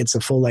it's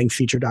a full-length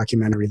feature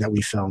documentary that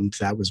we filmed.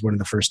 That was one of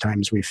the first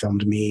times we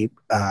filmed me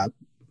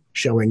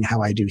showing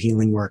how I do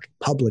healing work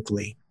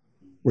publicly,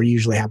 where it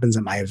usually happens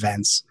at my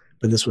events.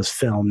 But this was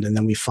filmed. And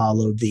then we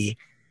followed the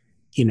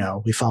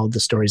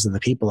stories of the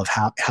people of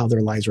how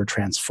their lives were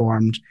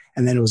transformed.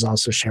 And then it was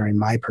also sharing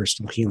my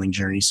personal healing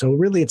journey. So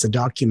really, it's a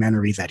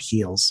documentary that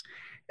heals.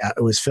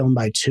 It was filmed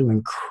by two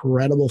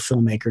incredible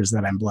filmmakers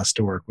that I'm blessed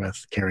to work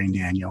with, Carrie and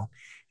Daniel.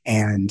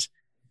 And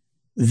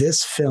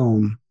this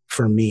film,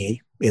 for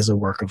me, is a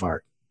work of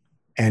art.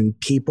 And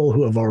people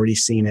who have already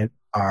seen it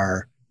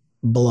are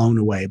blown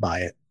away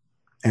by it.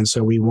 And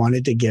so we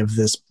wanted to give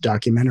this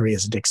documentary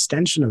as an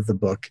extension of the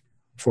book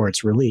for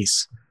its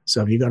release.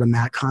 So if you go to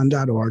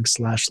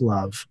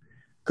mattcahn.org/love,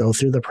 go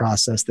through the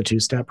process, the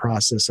two-step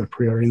process of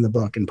pre-ordering the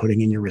book and putting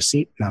in your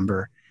receipt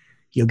number,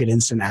 you'll get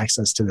instant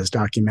access to this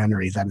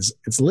documentary.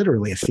 It's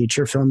literally a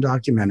feature film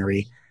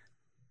documentary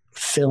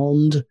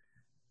filmed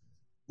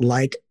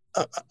like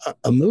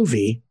a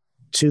movie,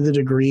 to the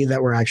degree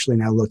that we're actually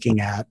now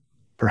looking at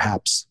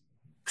perhaps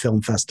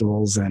film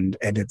festivals, and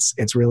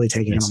it's really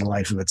taking on a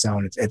life of its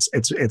own. It's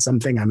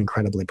something I'm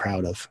incredibly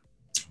proud of.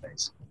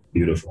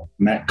 Beautiful.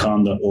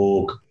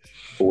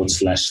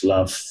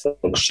 mattcahn.org/love.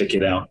 Folks, check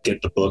it out.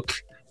 Get the book.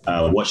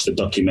 Watch the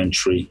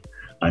documentary.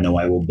 I know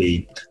I will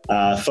be.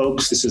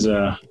 Folks, this is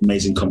an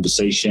amazing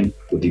conversation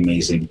with the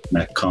amazing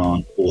Matt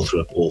Kahn, author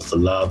of All for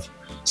Love.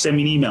 Send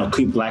me an email,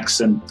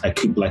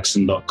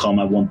 coopblackson@coopblackson.com.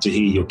 I want to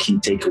hear your key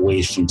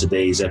takeaways from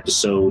today's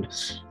episode.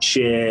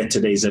 Share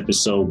today's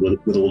episode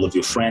with all of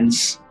your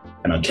friends,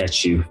 and I'll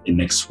catch you in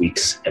next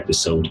week's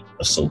episode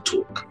of Soul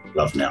Talk.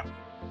 Love now.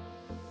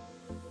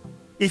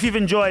 If you've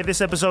enjoyed this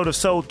episode of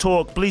Soul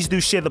Talk, please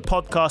do share the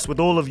podcast with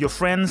all of your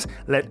friends.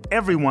 Let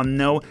everyone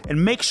know,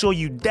 and make sure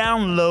you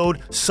download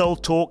Soul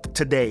Talk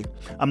today.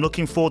 I'm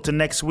looking forward to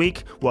next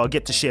week, where I'll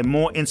get to share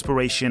more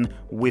inspiration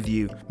with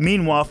you.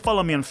 Meanwhile,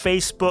 follow me on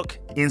Facebook,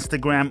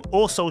 Instagram,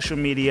 or social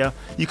media.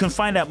 You can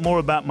find out more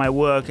about my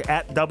work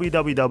at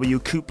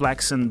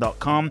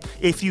www.coopblackson.com.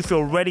 If you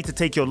feel ready to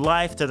take your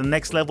life to the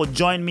next level,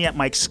 join me at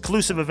my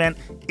exclusive event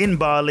in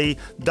Bali,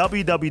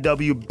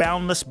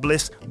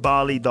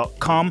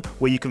 www.boundlessblissbali.com,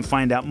 where you can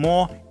find out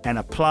more and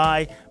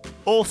apply.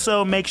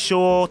 Also, make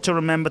sure to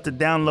remember to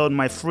download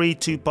my free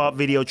 2-part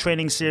video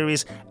training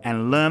series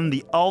and learn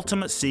the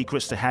ultimate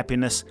secrets to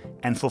happiness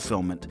and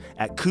fulfillment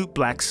at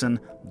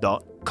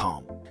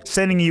coopblackson.com.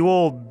 Sending you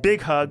all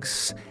big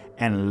hugs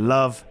and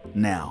love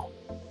now.